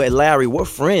our boy Larry, we're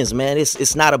friends, man.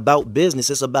 It's not about business.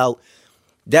 It's about,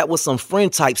 that was some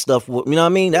friend type stuff. You know what I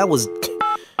mean? That was,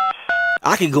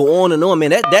 I could go on and on,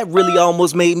 man. That really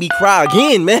almost made me cry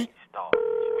again, man.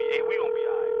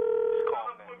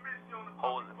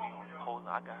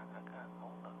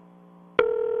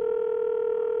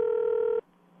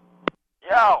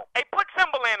 Yo, hey, put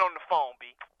Timbaland on the phone,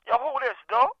 B. Yo, who this,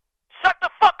 dog? Shut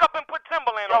the fuck up and put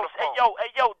Timbaland on the phone.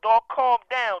 Hey, yo, dog, calm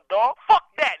down, dog. Fuck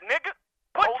that, nigga.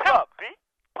 Hold up, B.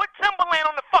 Put Timbaland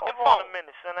on the fucking phone. Hold on a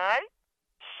minute, son, alright?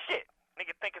 Shit,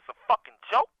 nigga think it's a fucking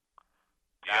joke?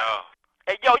 Yo.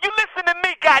 Hey, yo, you listen to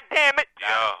me, goddammit.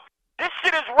 Yo. This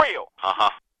shit is real. Uh-huh.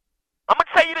 I'ma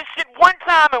tell you this shit one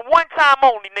time and one time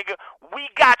only, nigga. We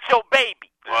got your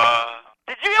baby.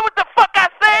 Did you hear what the fuck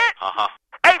I said? Uh-huh.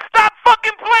 Hey, stop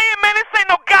fucking playing, man. This ain't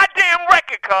no goddamn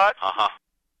record, cuz. Uh-huh.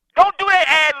 Don't do that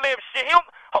ad-lib shit.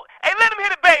 Hey, let him hear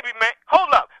the baby, man.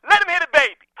 Hold up. Let him hear the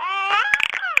baby.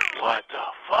 What the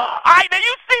fuck? Alright, now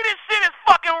you see this shit is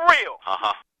fucking real.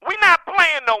 Uh-huh. We not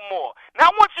playing no more.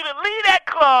 Now I want you to leave that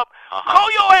club, go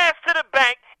your ass to the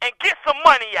bank, and get some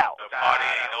money out. The party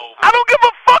ain't over. I don't give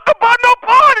a fuck about no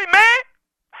party, man.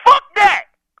 Fuck that.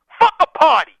 Fuck a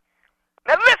party.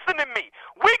 Now listen to me.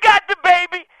 We got the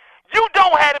baby. You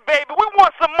don't have a baby. We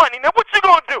want some money. Now what you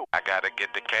gonna do? I gotta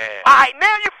get the cash. Alright,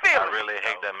 now you feel it. I really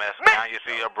hate that mess. Now you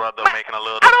see your brother making a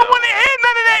little. I don't want to hear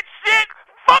none of that shit.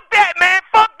 Fuck that, man.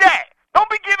 Fuck that. Don't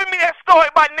be giving me that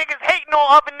story about niggas hating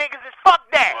on other niggas. It's fuck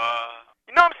that.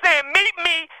 You know what I'm saying? Meet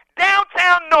me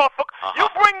downtown Norfolk.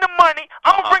 You bring the money.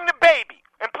 I'm gonna bring the baby.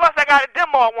 And plus, I got a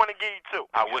demo I want to give you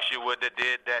too. I wish you would have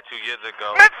did that 2 years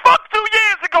ago. Man, fuck 2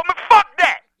 years ago. Man, fuck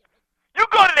that. You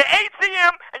go to the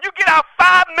ATM and you get out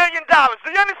 $5 million.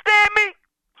 Do you understand me?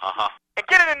 Uh-huh. And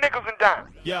get it in nickels and dimes.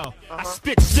 Yo, I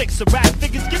spit six of rap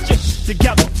figures, get your shit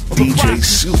together. DJ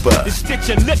Super. And stitch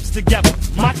your lips together.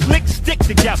 My clicks stick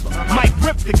together. Mic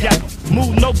rip together.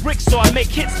 Move no bricks, so I make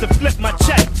hits to flip my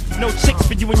check. No chicks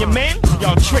for you and your man,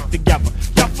 y'all trick together.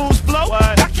 Y'all fools blow,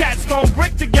 y'all cats gon'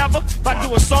 brick together. If I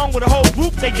do a song with a whole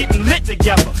group, they getting lit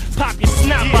together. Pop your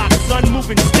snap box, son,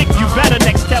 moving stick. You better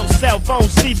next tell cell phone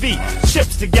CV.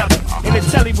 Chips together. In a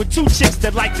telly with two chicks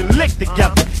that like to lick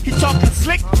together. He talking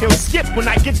slick, he'll skip when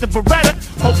I get the Beretta.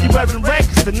 Hope you wearing red,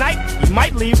 cause tonight you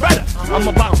might leave redder. I'm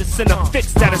about to send a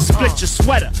fix that'll split your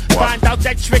sweater. Find out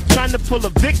that trick trying to pull a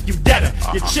Vic, you deader.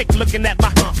 Your chick looking at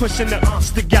my pushing the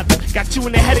together. Got you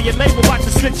in the head of your label, about to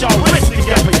slit y'all wrists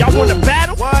together. Y'all wanna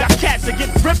battle? Y'all cats will get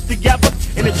ripped together.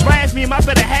 And the trash me and my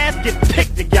better half get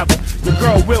picked together. The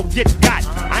girl will get got.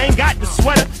 I ain't got the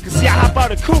sweater, cause see I hop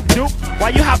out a coupe, dude. Why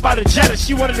you hop out a Jetta?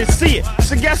 She wanted to see it.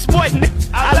 So guess what,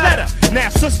 I let her. Now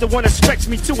sister wanna stretch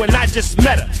me too and I just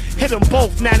met her. Hit them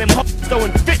both, now them hoes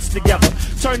throwing fits together.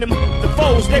 Turn them the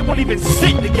foes, they won't even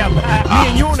sit together. Me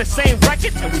and you on the same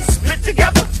record and we split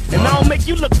together. And I don't make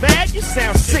you look bad, you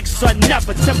sound sick, son.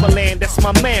 Never Timbaland, that's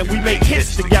my man, we make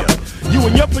hits together. You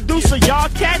and your producer, y'all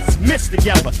cats, miss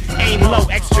together. Aim low,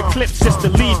 extra clips just to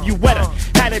leave you wetter.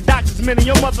 Had a doctor's men and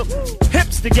your mother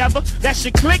hips together. That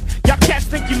shit click, y'all cats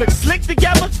think you look slick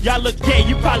together. Y'all look gay,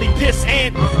 you probably piss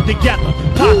and together.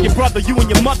 Pop your brother, you and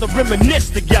your mother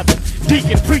reminisce together.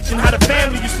 Deacon preaching how the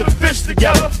family used to fit wrist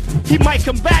together. He might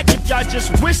come back if y'all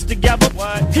just wish together.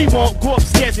 He won't go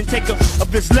upstairs and take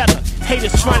of his leather.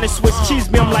 Haters trying to Swiss cheese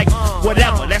me, I'm like,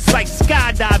 whatever. That's like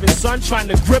skydiving, son, trying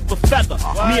to grip a feather.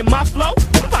 Me and my flow,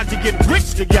 I'm about to get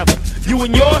rich together. You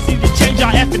and yours need to change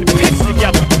our effing pitch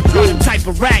together. You're the type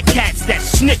of rat cats that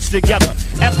snitch together.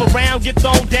 F around, get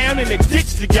thrown down in a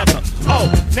ditch together.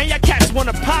 Oh, now y'all cats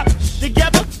wanna pop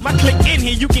together? My clique in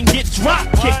here, you can get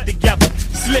drop kicked together.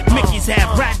 Slip Mickeys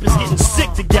have rappers getting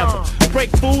sick together. Break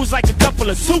fools like a couple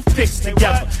of toothpicks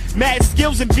together. Mad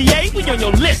skills in VA, we on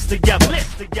your list together.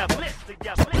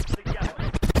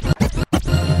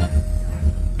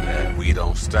 That we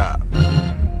don't stop.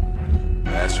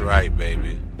 That's right,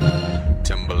 baby.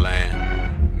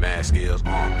 Timbaland, mad skills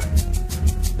on.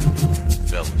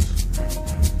 Fellas.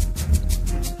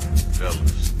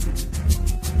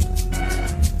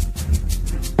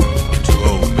 You're too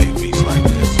old to make beats like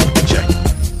this. Check it.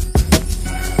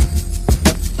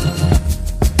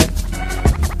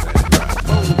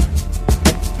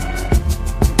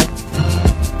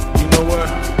 You know what?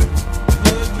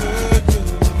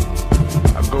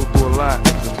 I go through a lot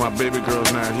since my baby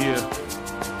girl's not here.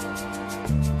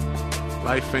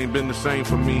 Life ain't been the same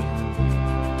for me.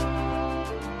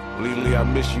 Lately, I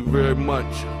miss you very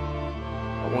much.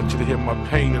 I want you to hear my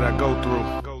pain that I go through.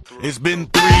 It's been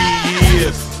 3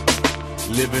 years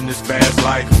living this fast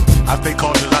life. I stay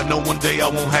cautious, I know one day I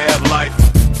won't have life.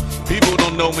 People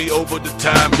don't know me over the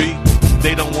time beat.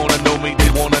 They don't wanna know me, they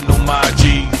wanna know my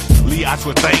G's. Lee, I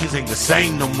swear things ain't the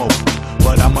same no more.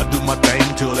 But I'ma do my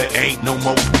thing till it ain't no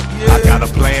more. I got a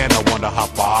plan, I wonder how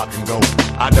far I can go.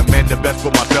 I demand the best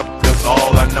for myself, that's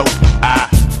all I know. I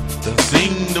done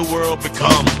seen the world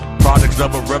become products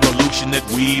of a revolution that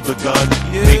we begun.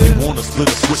 Make me wanna split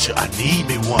a swisher, I need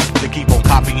me one to keep on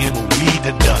copying what we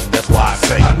done done. That's why I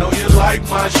say I know you like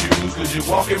my shoes, cause you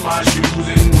walk in my shoes.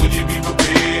 And would you be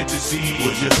prepared to see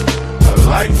a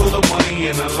life full of money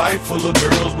and a life full of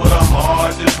girls, but a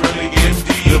heart that's really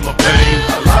empty of my pain.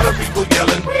 A lot of people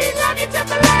yelling, we love you,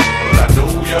 Timbaland, but I know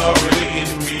y'all really in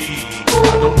me.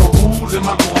 I don't know who's in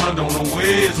my corner, don't know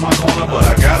where's my corner, but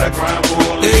I gotta grind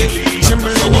for lately.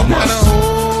 Timbaland, so you gotta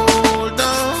hold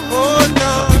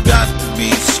on, you got to be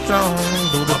strong.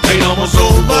 Though the pain almost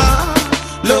over,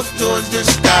 look towards the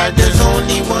sky, there's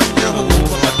only one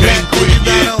Jehovah. I can't quit yet.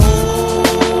 You gotta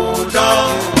hold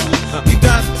on, you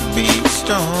got to be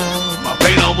strong. My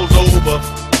pain almost over.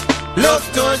 Look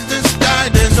towards the sky,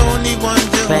 there's only one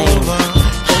Jehovah.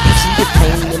 Don't you see the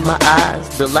pain in my eyes,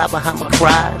 the lie behind my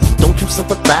cries? Don't you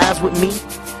sympathize with me?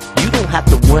 You don't have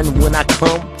to run when I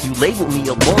come. You label me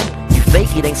a bum. You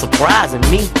fake it, ain't surprising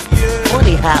me.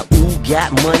 Funny how ooh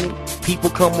got money. People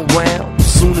come around.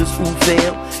 Soon as ooh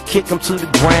fail, kick them to the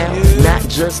ground. Not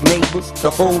just neighbors, the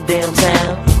whole damn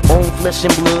town. Own flesh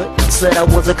and blood, said I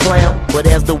was a clown. But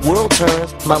as the world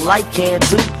turns, my life can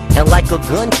too. And like a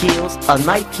gun kills, a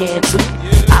knife can too.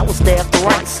 I was stabbed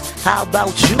thrice, how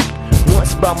about you?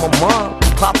 Once by my mom,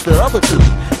 popped the other two.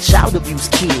 Child abuse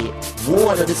kid,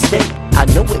 ward of the state. I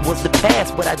know it was the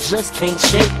past, but I just can't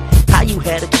shake. How you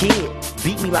had a kid,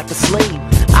 beat me like a slave.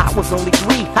 I was only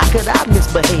 3, how could I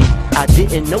misbehave? I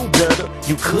didn't know better,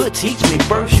 you could teach me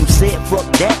first. You said fuck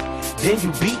that, then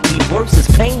you beat me worse. There's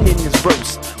pain in this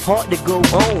verse, hard to go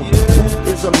on.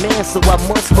 Who is a man, so I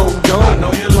must hold on. I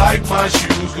know you like my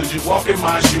shoes, cause you walk in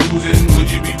my shoes. And would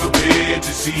you be prepared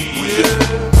to see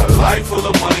a life full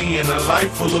of money and a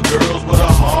life full of girls, but a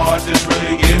heart that's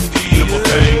really empty of a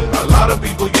pain. A lot of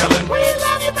people yelling, we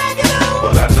love you, Magoo,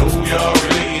 but I know y'all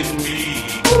really in me.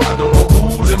 I don't know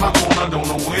who's in my corner, don't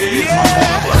know where's my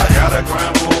corner, but I gotta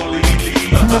grind for Lee.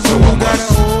 So I must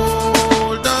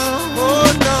hold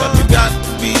on, you got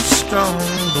to be strong.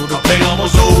 Though the pain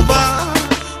almost over,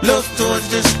 look towards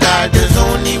the sky, there's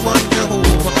only one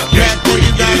Jehovah. You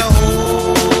gotta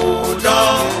hold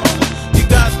on, you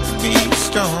got to be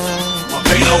strong. My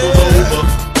pain almost over.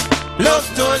 Look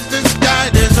towards the sky,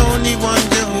 there's only one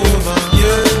Jehovah.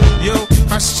 Yo,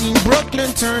 I seen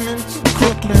Brooklyn turn into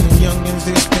Brooklyn, and youngins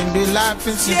they spend their life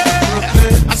in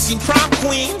Brooklyn. I seen prom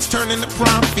queens turn into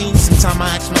prom fiends. Sometimes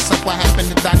I ask myself what happened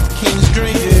to Dr. King's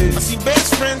dream. I see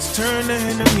best friends turn to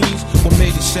enemies. What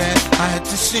made it sad? I had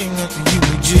to sing at the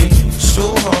eulogy.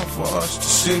 So hard for us to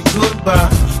say goodbye,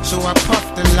 so I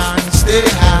puffed the line and stay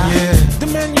high. The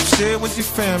man you said was your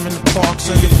fam in the park,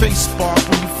 so your face sparked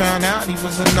when you found out he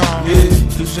was a nom.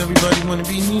 Cause everybody wanna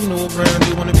be Nino Brown,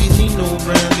 they wanna be Nino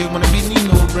Brown, they wanna be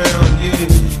Nino Brown,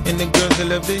 And the girls that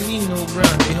love their Nino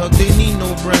Brown, they hug their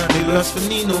Nino Brown, they lust for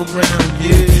Nino Brown,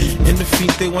 And the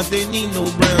feet they want their Nino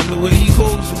Brown, the way he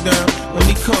holds them down when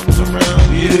he comes around,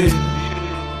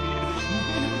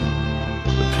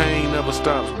 The pain never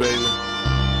stops, baby.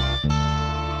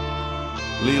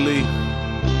 Lily,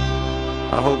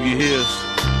 I hope you hear us.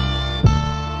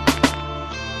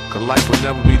 Cause life would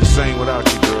never be the same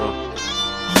without you, girl.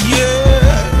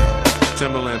 Yeah.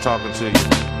 Timbaland talking to you.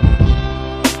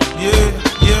 Yeah.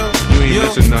 You ain't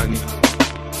missing nothing.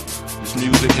 This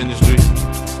music industry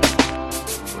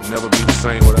would never be the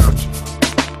same without you.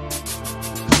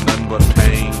 It's nothing but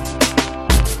pain,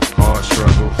 hard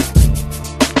struggles.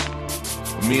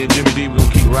 But me and Jimmy D, we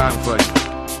gonna keep riding for you.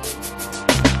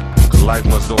 Cause life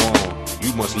must go on.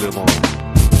 You must live on.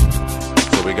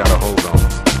 So we gotta hold on.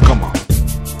 Come on.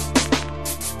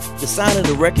 The signing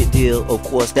the record deal, of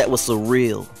course, that was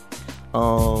surreal.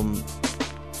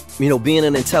 You know, being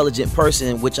an intelligent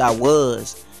person, which I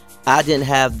was, I didn't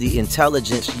have the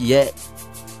intelligence yet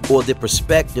or the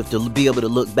perspective to be able to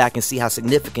look back and see how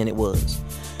significant it was.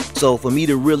 So for me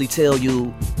to really tell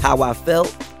you how I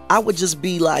felt, I would just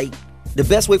be like, the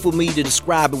best way for me to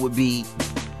describe it would be,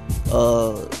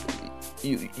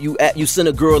 you send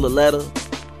a girl a letter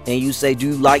and you say, do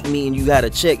you like me? And you gotta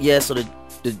check yes or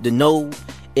the no,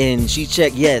 and she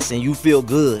checked yes, and you feel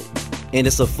good. And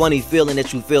it's a funny feeling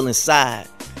that you feel inside.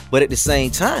 But at the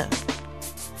same time,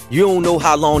 you don't know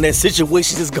how long that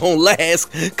situation is gonna last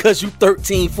because you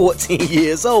 13, 14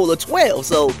 years old or 12.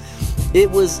 So it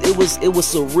was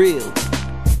surreal.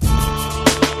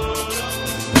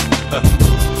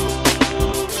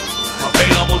 My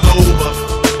pain almost over.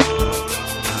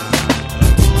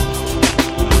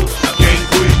 I can't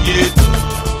quit yet.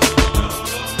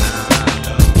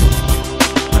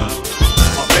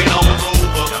 My pain almost over.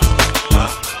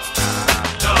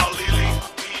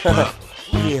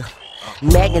 Yeah.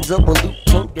 Maggins up a loop,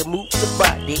 came to move the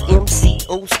body. MC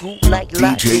old school like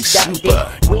DJ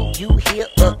Super. When you hear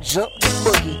up, jump the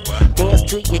boogie. Dance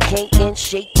till you can't and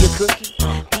shake your cookie.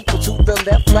 People to the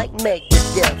left like Meg to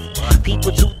death.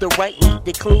 People to the right need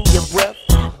to clean your breath.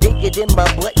 Dig it in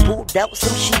my butt, pulled out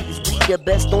some cheese. We the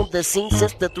best on the scene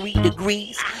since the 3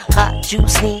 degrees. Hot you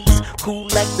sneeze, cool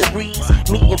like the breeze.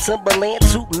 Me and Timbaland,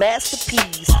 2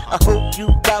 masterpieces. I hope you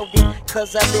bout it,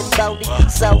 cause I've been bout it.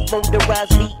 South on the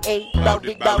rise, VA, bout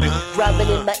it. Driving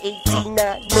in my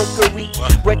 89 Mercury.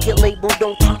 Record label,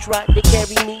 don't you try to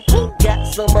carry me. Got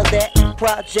some of that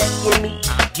project in me.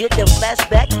 Get the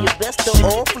flashback, you best to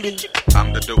all flee.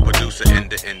 I'm the dope producer in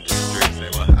the industry.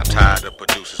 I'm tired of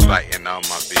producers fighting on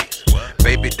my beats.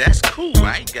 Baby, that's cool,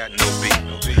 I ain't got no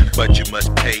beat. But you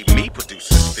must pay me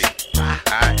producer's fee.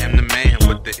 I am the man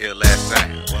with the ill ass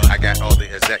sound. I got all the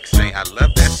execs saying I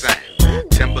love that sound.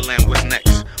 Timbaland was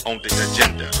next on the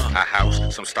agenda. I house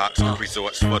some stocks,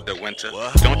 resorts for the winter.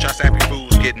 Don't y'all sappy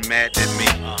fools getting mad at me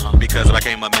because I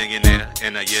became a millionaire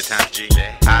in a year times G.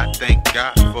 I thank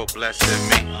God for blessing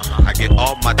me. I give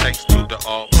all my thanks to the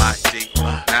Almighty.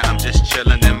 Now I'm just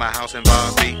chilling in my house in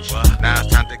Bar Beach. Now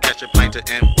it's time to catch a plane to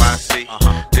NYC.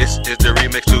 This is the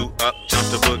remix to Up Jump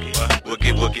the Boogie.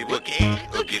 Woogie, woogie, woogie,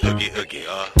 oogie, oogie, oogie.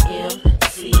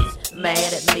 MC's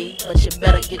mad at me, but you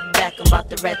better get back. I'm about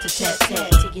to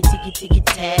rat-a-tat-tat,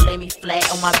 tiki-tiki-tiki-tat. Lay me flat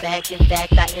on my back. In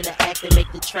fact, I interact and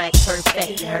make the track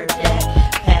perfect. You heard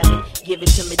that? Pat it, give it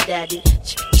to me, daddy.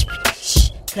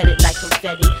 Cut it like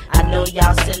confetti. I know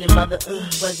y'all sending mother,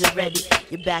 was it ready?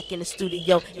 You're back in the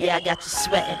studio, yeah, I got you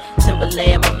sweating.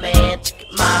 Timbaland,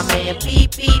 my man,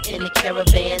 beep beep in the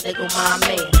caravan, there go my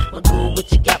man. Magoo, what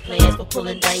you got plans for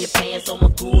pulling down your pants? On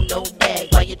Magoo, no bag,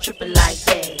 why you tripping like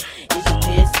that? Is you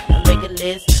pissed? I make a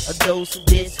list of those who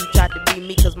did, who tried to beat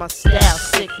me cause my style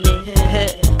sickening.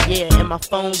 Yeah, and my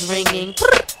phone's ringing.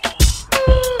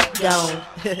 Gone.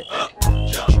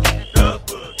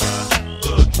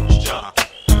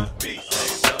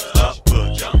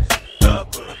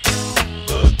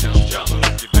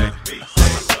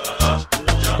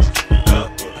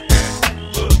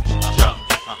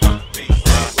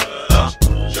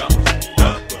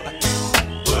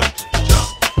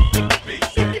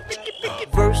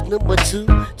 Number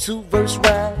 2 verse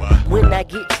rhyme. When I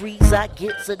get trees, I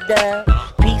get a dime.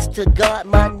 Peace to God,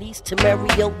 my niece to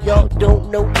Mario. Y'all don't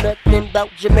know nothing about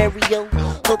Jamario.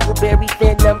 Huckleberry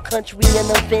fan, I'm country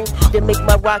and I'm fin. They make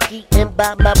my Rocky and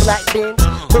buy my black Benz.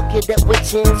 Hook it up with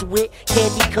tins with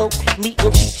candy coat. Meat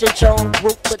and cheech and chong,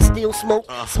 broke but still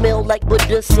smoke. Smell like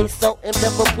Buddha, say salt and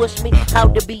pepper push me. How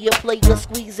to be a player,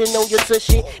 squeezing on your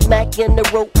tushy. Mac in the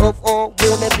row of all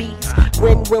wannabes.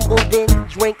 Win Wimbledon,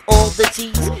 drink all the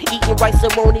teas. Eating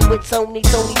rice-a-roni with Tony.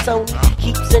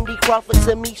 Keep Cindy Crawford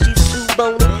to me, she's too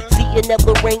bony. See you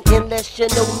never ring unless you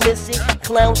know missing.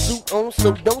 Clown suit on,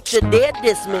 so don't you dare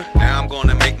diss me. Now I'm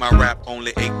gonna make my rap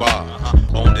only 8 bars.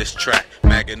 On this track,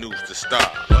 Magoo's the star.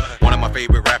 One of my My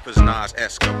favorite rapper's Nas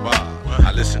Escobar.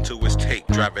 I listen to his tape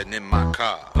driving in my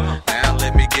car. Now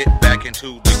let me get back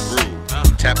into the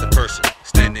groove. Tap the person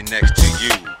standing next to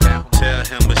you. Tell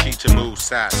him or she to move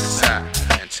side to side.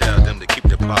 And tell them to keep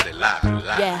the party live.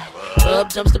 Yeah, up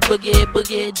jumps the boogie,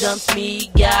 boogie jumps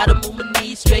me. Gotta move my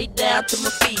knees straight down to my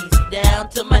feet. Down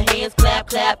to my hands, clap,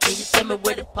 clap. And you tell me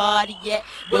where the party at,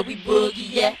 where we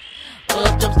boogie at.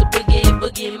 Up jumps the boogie,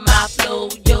 boogie my flow.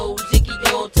 Yo, Jiggy,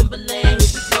 yo, Timbaland,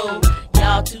 here we go.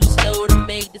 Y'all too slow to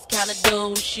make this kind of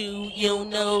dough. Shoot, you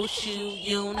know, shoot,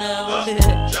 you know. The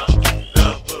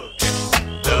boogie,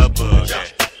 the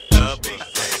boogie, the big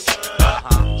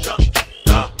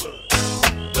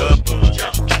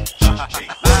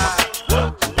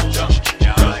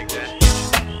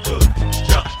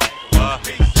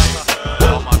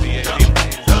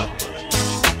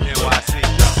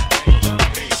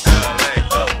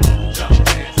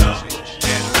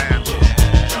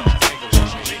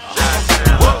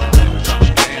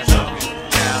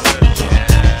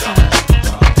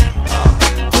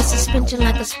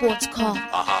like a sports car.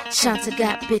 Shanta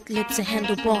got big lips and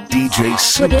handlebar. DJ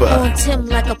Super. Put it on Tim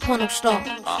like a porno star.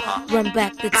 Run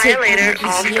back the tape. Violator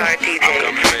All-Star DJ.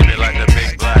 I'm coming baby like the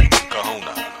big black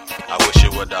kahuna. I wish you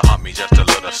would've humped me just a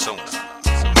little sooner.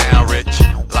 Now rich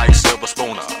like silver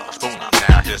spooner.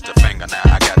 Now here's the finger, now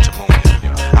I got to move.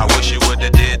 I wish you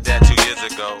would've did that 2 years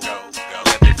ago.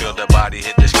 Let me feel the body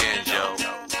hit the skin, yo.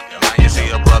 Now you see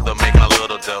a brother making a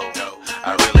little dough.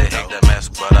 I really hate the mess,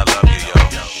 but I love you, yo.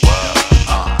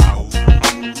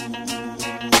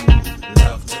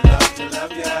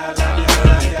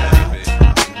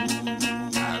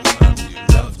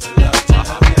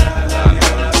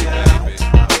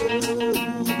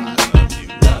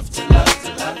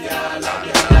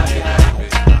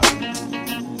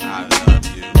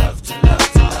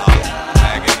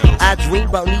 Dream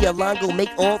about Neolongo, make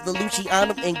all the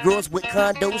Luciano and girls with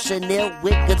condo, Chanel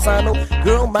with Gaetano.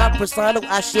 Girl, my persona,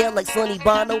 I share like Sonny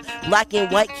Bono. Black and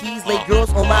white keys, lay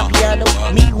girls on my piano.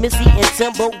 Me, Missy, and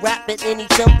Timbo, rap at any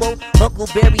tempo.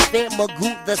 Huckleberry fan,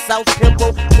 Magoo, the South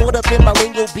Pimple. Caught up in my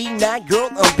lingo, B9, girl,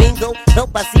 I'm bingo.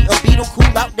 Help, I see a beetle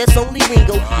cool out, that's only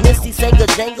Ringo. Missy sang a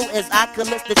jangle as I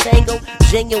commence the tango.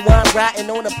 Genuine riding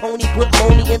on a pony, put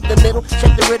money in the middle.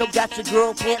 Check the riddle, got your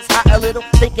girl pants hot a little.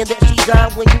 Thinking that she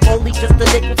died when you only just a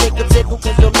nickel, take a tickle,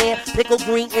 cause your man pickle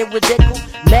green and ridiculous.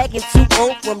 Mag and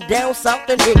 2-0 from down south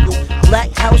and Hickle.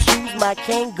 Black house shoes, my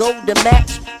cane go to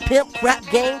match. Pimp crap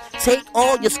game, take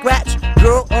all your scratch.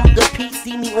 Girl, I'm the P,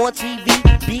 see me on TV.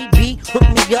 BB, hook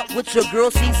me up with your girl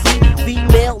CC.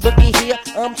 Female, looky here,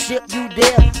 I'm Chip, you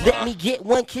there. Let me get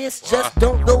one kiss, just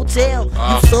don't go tell.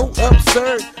 You so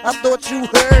absurd, I thought you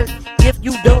heard. If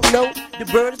you don't know, the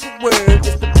bird is the word.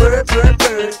 It's the bird, bird,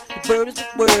 bird. The bird is the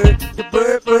word. The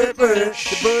bird, bird, bird.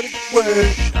 The bird is the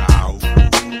word.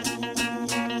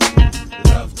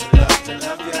 Love to love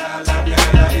ya, love ya,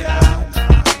 love ya.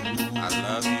 I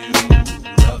love you.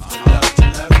 Love to love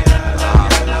ya, love ya,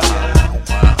 love ya.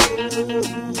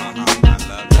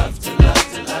 Love to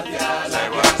love ya, love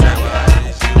ya.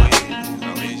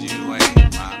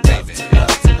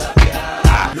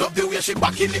 Love the way she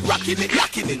backing it, rocking it,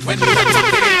 locking it. When we are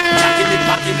jacking it, packing it,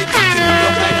 cutting it,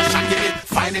 love like a shacking it,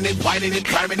 finding it, whining it,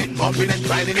 climbing it, bumping and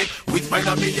grinding it. With my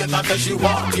millions until she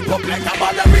walk it up like a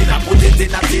ballerina. Put it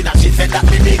in a tina, she said that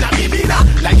me mean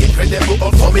like incredible,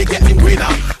 also me getting greener.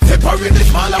 Separate the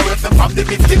smaller words from the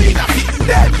misdemeanor.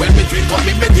 Then when we drink up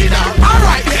in Medina.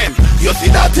 Alright then, you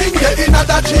see that thing there in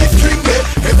that G-string there.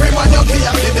 Every man you see,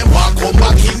 I see them walk come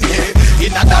back in there.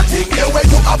 In that thing there where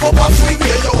you have up a swing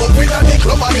there. You open a the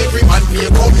club and every man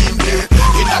may come in there.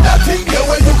 In that thing there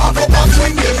where you have up a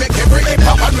swing there. Make every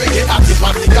hip-hop and reggae artist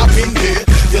want to up in there.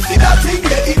 You see that thing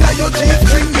there in your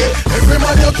G-string there. Every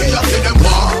man you see, I see them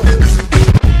walk.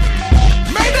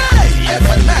 Mayday!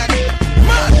 Every man,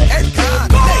 and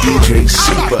God. DJ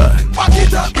Super. Back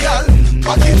it up, y'all.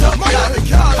 Back it up, y'all.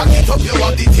 Back it up, you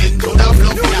want the thing to the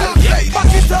flow, y'all. Back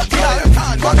it up, y'all.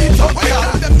 Back it up,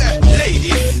 y'all.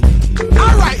 Ladies.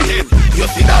 Alright then, you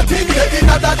see that thing there in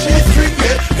that G-string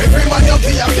there. Every man you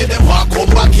see, I see them walk come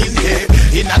back in here.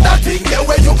 In that thing there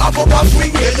where you have up a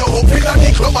swing there. You open a the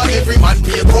club and every man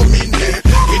pay come in there.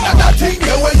 In that thing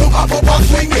there where you have up a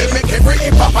swing there. Make every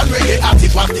hip-hop and reggae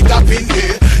artist want to up in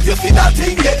there. You see that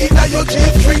thing there in your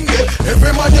G-string there.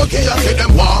 Every man you see, I see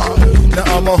them walk.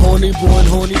 Now I'm a horny boy and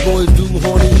horny boys do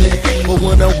horny things. but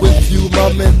when I'm with you,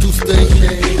 my mental state.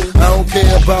 I don't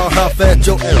care about how fat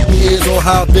your ass is or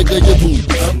how big are your boobs.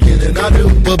 I'm kidding, I do.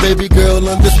 But baby girl,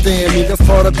 understand me. That's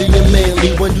part of being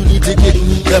manly. When you need to get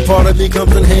me, that part of me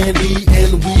comes in handy.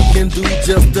 And we can do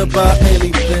just about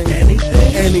anything.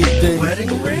 Anything.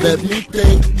 Let me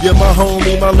think. You're my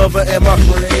homie, my lover, and my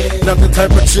friend. Not the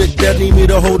type of chick that need me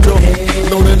to hold your hand.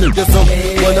 Know the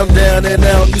niggas when I'm down and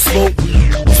out, you smoke.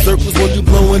 Circles when you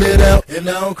blowing it out, and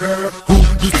I don't care who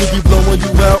used to be blowing you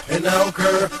out, and I don't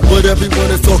care what everyone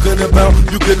is talking about.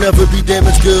 You can never be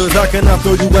damaged goods, I cannot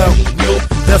throw you out. Nope,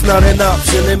 that's not an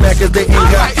option. They mad 'cause they ain't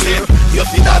got you. You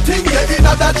see that thing there, in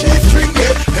that cheap string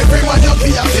there. Everyone you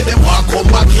see them walk come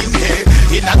back in there.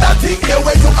 In that thing there,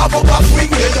 where you have up a swing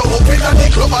there. You open at the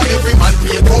club and every man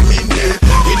pay come in there.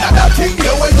 In that thing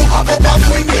there, where you have up a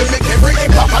swing there. Make every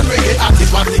hip hop and reggae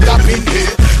artist want to up in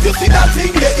there. You see that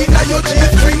thing there, in your cheap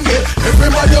string there. Every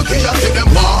man you see them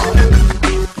walk.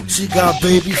 She got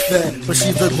baby fat, but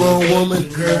she's a grown woman.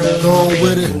 Go on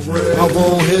with it, I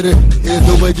won't hit it. Is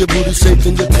the way your booty shaped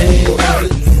in your pants.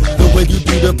 The way you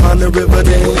do the Pond River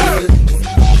dance.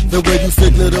 The way you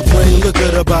signal the plane. Look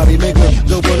at her body, make her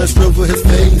go wanna shrivel his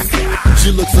face.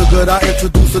 She looks so good, I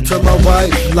introduce her to my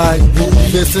wife. Like,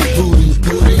 this is booty,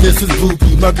 this is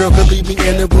booty. My girl could leave me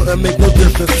and it wouldn't make no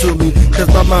difference to me. 'Cause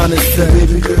my mind is set,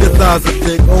 your thighs are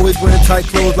thick. Always wearing tight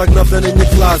clothes like nothing in your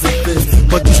closet fits.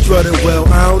 But you strut it well,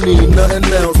 I don't need nothing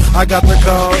else. I got the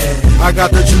cars, I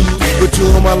got the juice. With you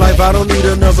in my life, I don't need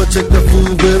another chick to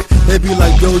fool with. They be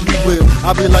like, yo, you will.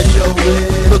 I be like, yo,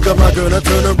 man. Look at my girl, I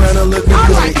turn around and look at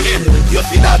me. You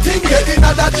see that thing there, in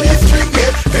that cheap string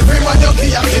there. Every man you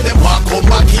see them walk come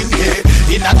back in there.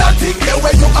 In that thing there,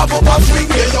 where you have up a swing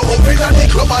there. You open at the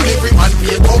club and every man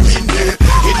pay come in there.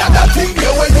 In that thing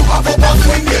there, where you have up a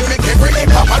swing there. Make every hip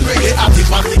hop and reggae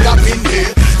artist want to up in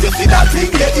there. You see that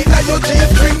thing there, in your cheap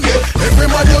string there. Every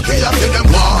man you see them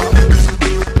walk.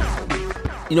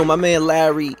 You know, my man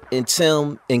Larry and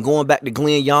Tim, and going back to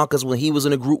Glenn Yonkers when he was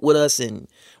in a group with us, and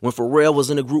when Pharrell was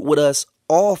in a group with us,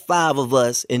 all five of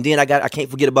us, and then I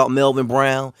can't forget about Melvin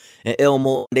Brown and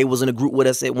Elmo. They was in a group with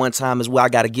us at one time as well. I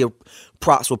got to give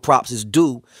props where props is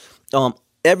due.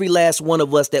 Every last one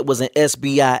of us that was in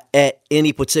SBI at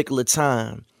any particular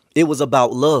time, it was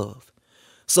about love.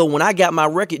 So when I got my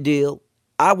record deal,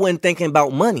 I wasn't thinking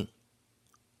about money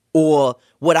or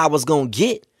what I was going to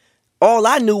get. All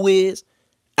I knew is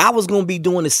I was going to be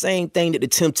doing the same thing that the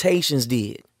Temptations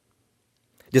did.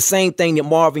 The same thing that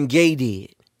Marvin Gaye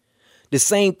did. The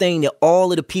same thing that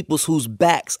all of the peoples whose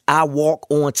backs I walk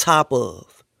on top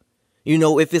of. You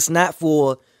know, if it's not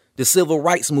for the civil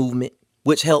rights movement,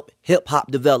 which helped hip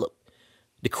hop develop,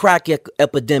 the crack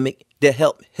epidemic that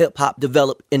helped hip hop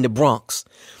develop in the Bronx,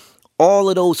 all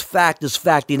of those factors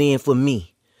factored in for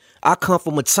me. I come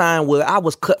from a time where I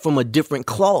was cut from a different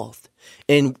cloth,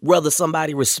 and whether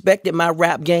somebody respected my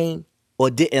rap game or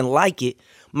didn't like it,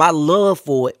 my love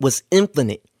for it was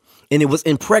infinite and it was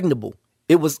impregnable.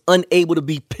 It was unable to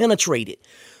be penetrated.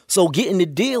 So getting the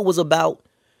deal was about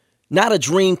not a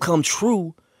dream come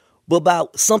true, but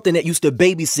about something that used to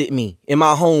babysit me and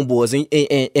my homeboys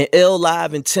and L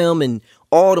Live and Tim and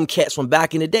all them cats from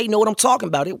back in the day know what I'm talking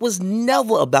about. It was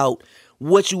never about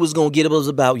what you was going to get. It was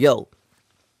about, yo,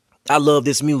 I love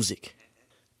this music.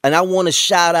 And I want to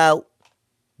shout out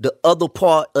the other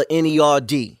part of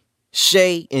NERD,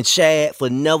 Shay and Chad, for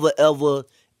never, ever,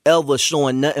 ever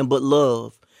showing nothing but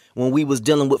love when we was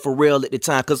dealing with Pharrell at the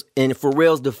time. Because in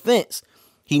Pharrell's defense,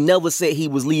 he never said he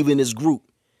was leaving his group.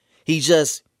 He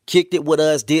just kicked it with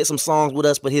us, did some songs with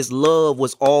us, but his love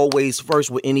was always first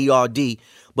with NERD.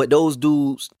 But those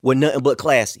dudes were nothing but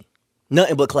classy.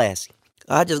 Nothing but classy.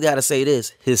 I just got to say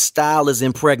this. His style is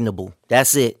impregnable.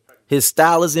 That's it. His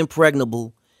style is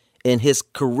impregnable and his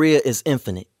career is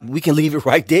infinite. We can leave it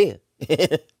right there.